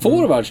trivas i.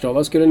 Forwards då,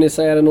 vad skulle ni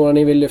säga, är det några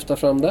ni vill lyfta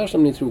fram där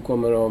som ni tror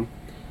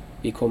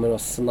vi kommer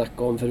att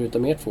snacka om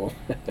förutom er två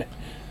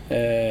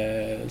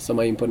som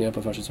har imponerat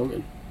på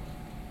försäsongen?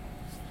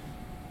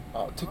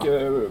 Jag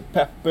tycker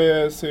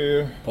Peppe ser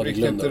ju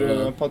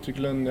Patrik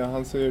Lund,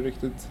 han ser ju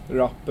riktigt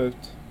rapp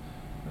ut.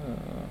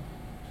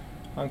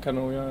 Han kan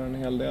nog göra en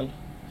hel del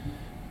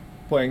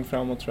poäng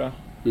framåt tror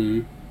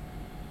jag.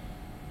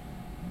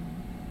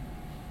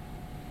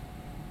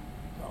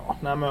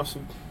 nej men alltså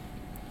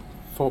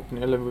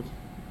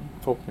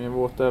förhoppningen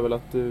vårt är väl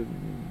att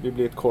vi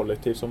blir ett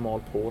kollektiv som mal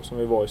på som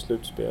vi var i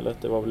slutspelet.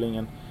 Det var väl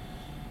ingen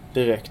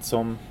direkt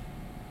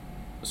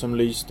som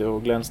lyste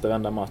och glänste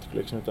varenda match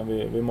liksom, utan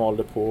vi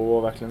malde på och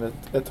var verkligen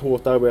ett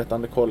hårt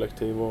arbetande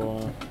kollektiv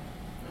och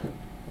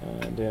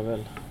det är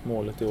väl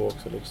målet i år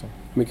också liksom.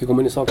 Hur mycket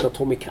kommer ni sakna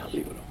Tommy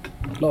Kallio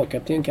då?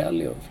 Lagkapten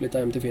Kallio flyttar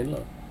hem till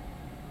Finland.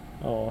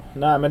 Ja,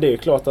 nej men det är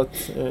klart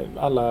att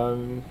alla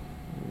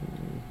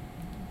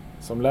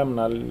som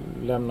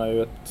lämnar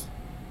ju ett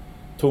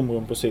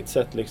tomrum på sitt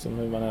sätt liksom,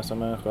 hur man är som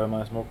människa, hur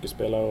man är som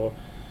hockeyspelare och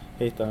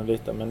hitan och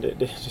ditan, men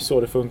det är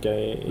så det funkar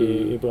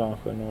i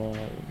branschen och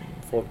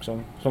folk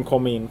som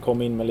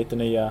kom in med lite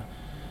nya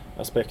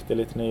aspekter,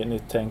 lite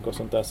nytt tänk och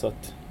sånt där, så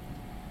att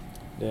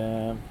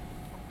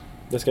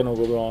det ska nog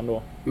gå bra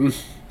ändå. Nej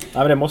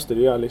men det måste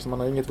det göra liksom, man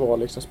har inget val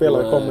liksom,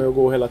 spelare kommer och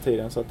går hela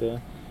tiden så att det.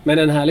 Men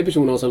en härlig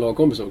person har som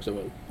lagkompis också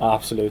väl? Ja,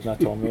 absolut,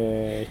 Tom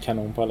är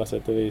kanon på alla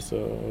sätt och vis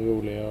och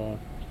rolig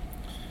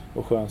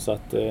och skön, så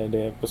att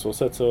det på så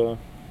sätt så är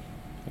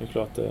det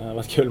klart det har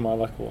varit kul man har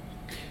varit på.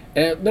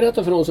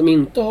 Berätta för någon som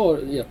inte har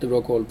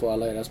jättebra koll på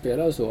alla era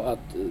spelare så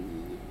att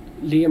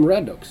Liam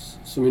Raddox,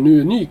 som är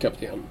nu är ny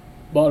kapten,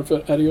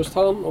 varför är det just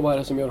han och vad är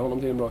det som gör honom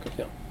till en bra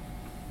kapten?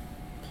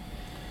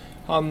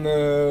 Han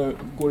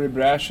går i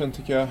bräschen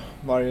tycker jag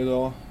varje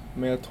dag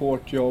med ett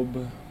hårt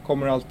jobb,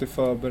 kommer alltid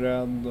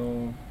förberedd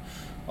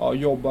och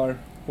jobbar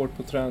hårt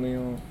på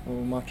träning och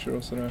matcher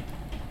och sådär.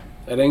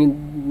 Är det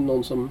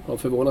någon som har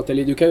förvånat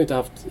dig? Du kan ju inte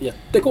ha haft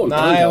jättekoll på.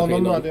 Nej,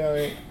 honom hade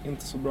jag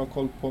inte så bra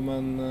koll på,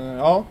 men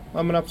ja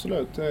men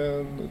absolut. Det är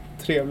en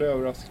trevlig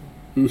överraskning.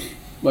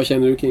 Vad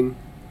känner du kring?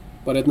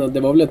 Det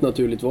var väl ett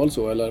naturligt val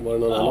så, eller var det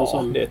någon annan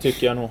som? Ja, det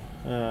tycker jag nog.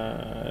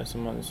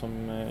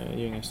 Som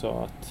Gynge sa,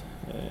 att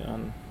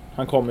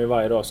han kommer ju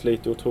varje dag,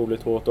 sliter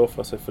otroligt hårt,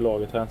 offrar sig för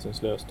laget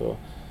hänsynslöst och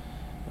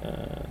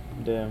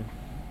det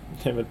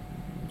är väl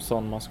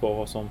sån man ska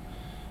ha som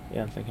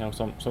egentligen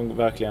kanske som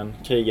verkligen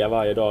krigar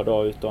varje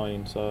dag ut och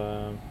in, så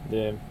det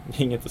är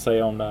inget att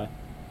säga om det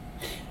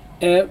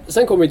här.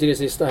 Sen kommer vi till det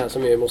sista här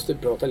som jag måste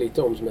prata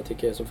lite om, som jag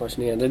tycker är så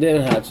fascinerande. Det är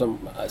den här som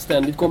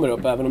ständigt kommer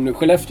upp, även om nu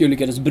Skellefteå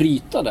lyckades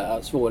bryta det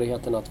här,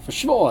 svårigheten att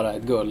försvara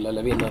ett guld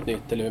eller vinna ett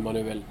nytt, eller hur man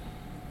nu vill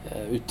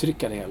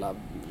uttrycka det hela.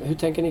 Hur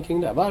tänker ni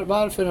kring det?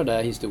 Varför har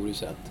det historiskt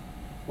sett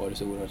varit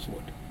så oerhört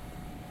svårt?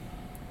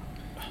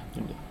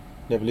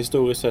 Det är väl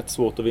historiskt sett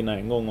svårt att vinna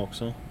en gång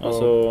också.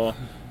 Alltså,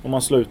 om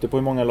man sluter på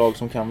hur många lag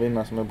som kan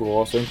vinna som är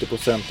bra, så är inte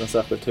procenten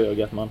särskilt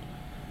hög att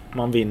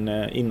man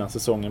vinner innan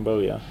säsongen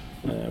börjar.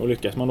 Och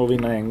lyckas man då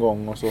vinna en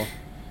gång och så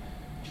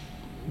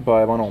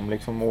börjar man om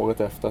liksom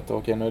året efter att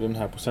okej, nu är det den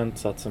här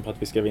procentsatsen för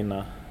att vi ska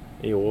vinna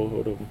i år,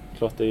 och då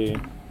klart det är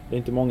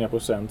inte många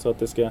procent, så att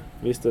det ska,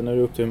 visst det är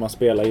upp till hur man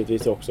spelar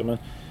givetvis också, men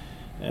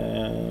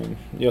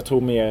jag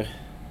tror mer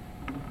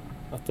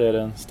att det är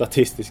den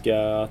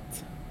statistiska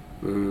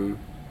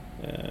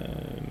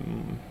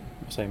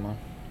vad säger man,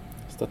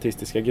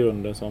 statistiska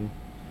grunden som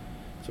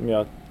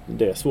gör att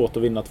det är svårt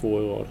att vinna 2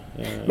 år i rad.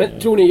 Men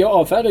tror ni, jag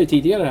avfärdade ju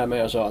tidigare här med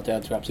jag sa att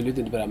jag tror absolut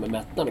inte på det här med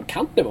mättnad, men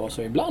kan det vara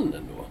så ibland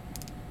ändå?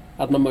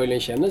 Att man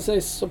möjligen känner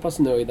sig så pass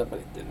nöjd att man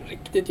inte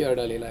riktigt gör det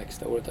där lilla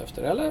extra året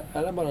efter, eller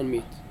är det bara en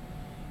myt?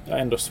 Jag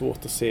är ändå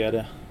svårt att se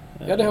det.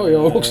 Ja, det har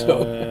jag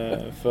också.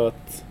 För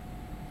att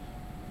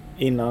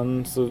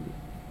innan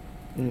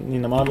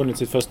man har vunnit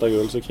sitt första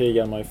guld så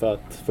krigar man ju för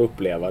att få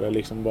uppleva det,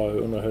 liksom bara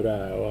undra hur det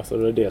är, och alltså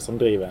det är det som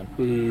driver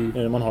en.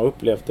 När man har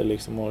upplevt det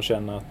liksom och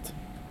känner att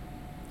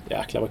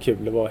jäklar vad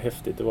kul det var,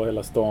 häftigt, det var,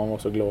 hela stan var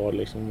så glad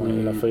liksom,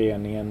 hela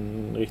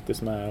föreningen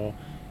rycktes med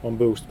och en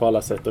boost på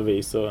alla sätt och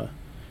vis, så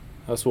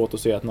jag har svårt att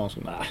se att någon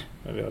skulle,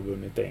 men vi har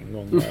vunnit en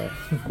gång.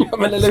 Ja,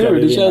 men eller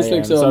hur, det känns igen.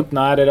 Liksom. Så att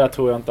nej, det där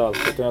tror jag inte alls,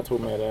 utan jag tror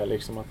mer det är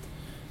liksom att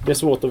det är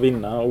svårt att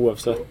vinna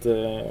oavsett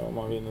om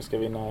man ska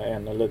vinna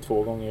 1 eller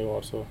 2 gånger i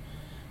år, så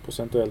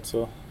procentuellt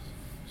så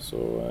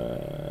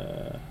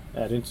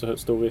är det inte så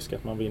stor risk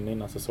att man vinner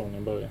innan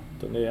säsongen börjar.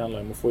 Det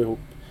handlar om att få ihop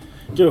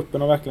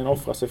gruppen och verkligen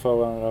offra sig för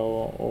varandra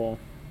och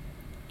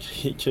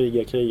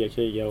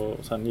kriga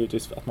och sen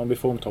givetvis att man blir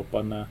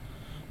formtoppad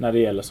när det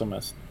gäller som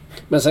mest.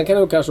 Men sen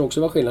kan det kanske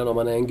också vara skillnad om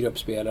man är en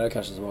gruppspelare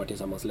kanske som har varit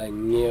tillsammans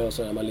länge och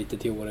så är man lite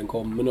till åren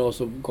kommande och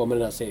så kommer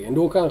den här serien.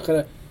 Då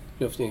kanske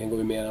luften kan gå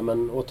i mera,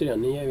 men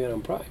återigen, ni är ju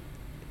redan prime.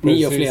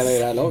 Ni och flera i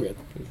det här laget.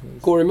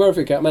 Precis. Corey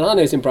Murphy, men han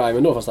är i sin prime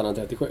ändå fast han är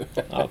 37.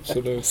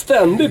 Absolut.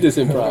 Ständigt i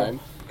sin prime.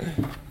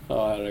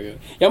 Ja, herregud.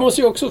 Jag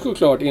måste ju också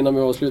såklart innan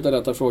vi avslutar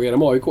detta fråga er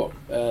om AIK.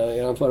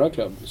 Er förra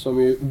klubb.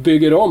 Som ju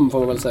bygger om får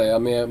man väl säga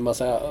med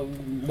massa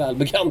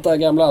välbekanta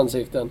gamla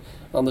ansikten.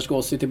 Anders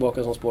Gossi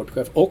tillbaka som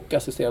sportchef och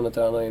assisterande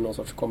tränare i någon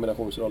sorts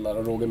kombinationsroll där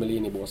och Roger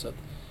Melin i båset.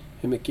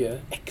 Hur mycket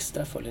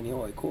extra följer ni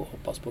AIK och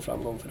hoppas på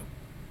framgång för dem?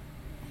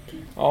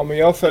 Ja, men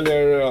jag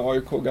följer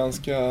AIK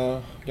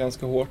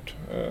ganska hårt.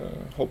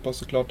 Hoppas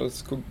såklart att det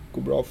ska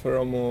gå bra för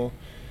dem och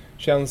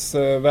känns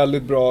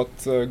väldigt bra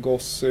att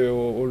Gossi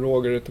och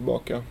Roger är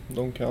tillbaka.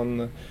 De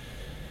kan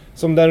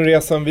som den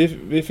resan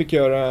vi fick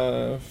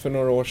göra för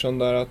några år sedan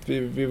där, att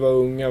vi var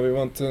unga, vi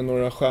var inte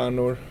några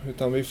stjärnor,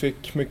 utan vi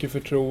fick mycket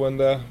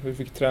förtroende, vi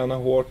fick träna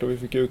hårt och vi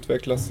fick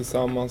utvecklas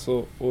tillsammans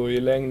och i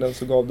längden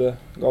så gav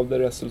det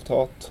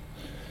resultat.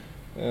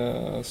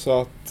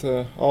 Så att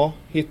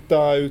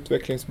hitta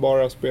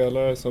utvecklingsbara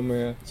spelare som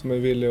är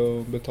villiga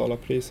att betala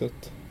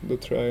priset, det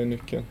tror jag är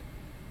nyckeln.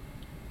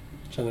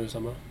 Känner du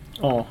samma?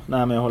 Ja,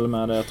 men jag håller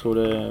med dig. Jag tror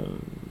det är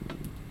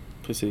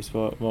precis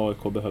vad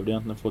AIK behövde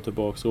egentligen, få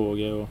tillbaka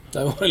Roger. Och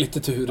det var lite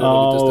tur.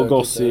 Ja, lite och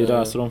Gossi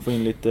där, så de får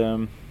in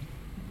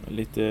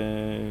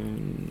lite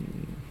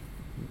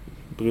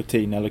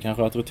rutin, eller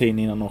kanske att rutin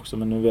innan också,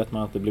 men nu vet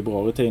man att det blir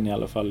bra rutin i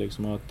alla fall.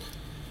 Liksom, att,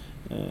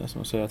 som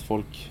jag säger, att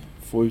folk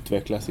får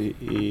utvecklas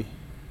i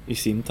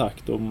sin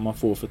takt och man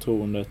får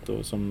förtroendet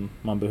och som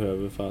man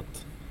behöver för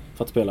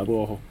att spela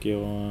bra hockey.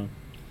 Och,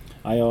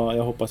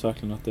 jag hoppas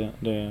verkligen att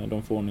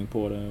de får ordning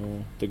på det och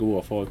det går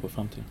bra för AIK i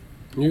framtiden.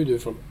 Nu är du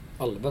från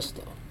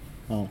Alvesta.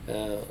 Ja.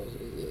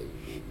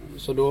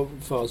 Så då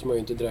förs man ju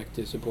inte direkt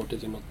till supporter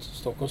till något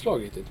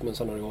Stockholmslag riktigt. Men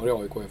sen har det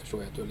varit AIK, jag förstår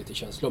att du har lite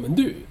känsla. Men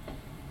du,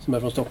 som är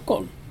från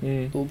Stockholm,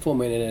 då får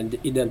man en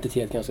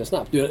identitet ganska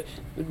snabbt. Du har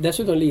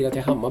dessutom lirat i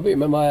Hammarby,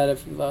 men vad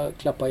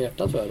klappar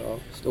hjärtat för då?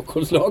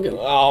 Stockholmslagen?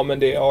 Ja, men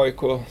det är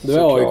AIK. Du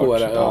är AIK, är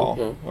det?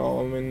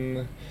 Ja,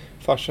 min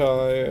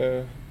farsa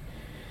är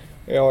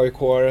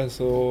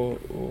AIK-are och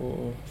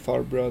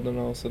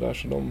farbröderna och sådär,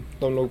 så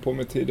de låg på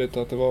mig tidigt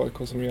att det var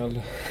AIK som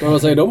gällde. Men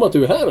vad säger de att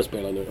du är här och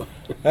spelar nu då?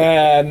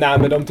 Nej,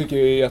 men de tycker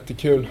det är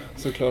jättekul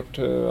såklart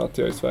att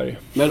jag är i Sverige.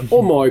 Men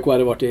om AIK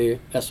hade varit i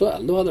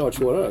SHL, då hade det varit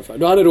svårare för.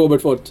 Då hade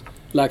Robert fått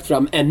lagt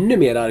fram ännu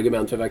mer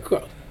argument för Växjö.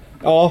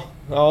 Ja,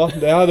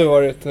 det hade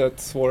varit ett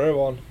svårare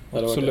val.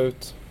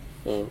 Absolut.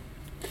 Ja.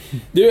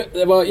 Du,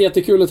 det var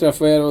jättekul att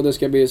träffa er och det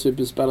ska bli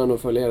superspännande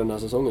att följa den här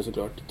säsongen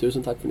såklart.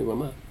 Tusen tack för att ni var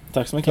med.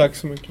 Tack så mycket. Tack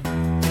så mycket.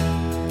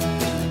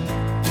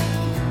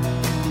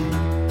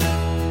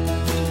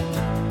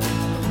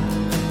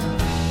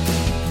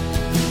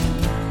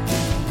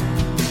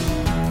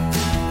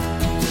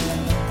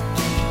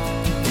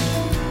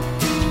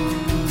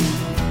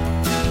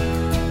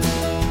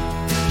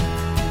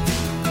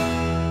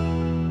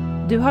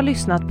 Du har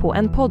lyssnat på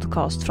en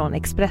podcast från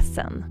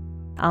Expressen.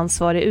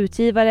 Ansvarig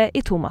utgivare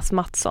är Thomas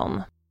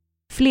Mattsson.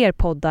 Fler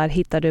poddar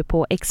hittar du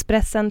på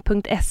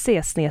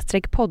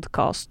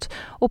expressen.se/podcast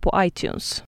och på iTunes.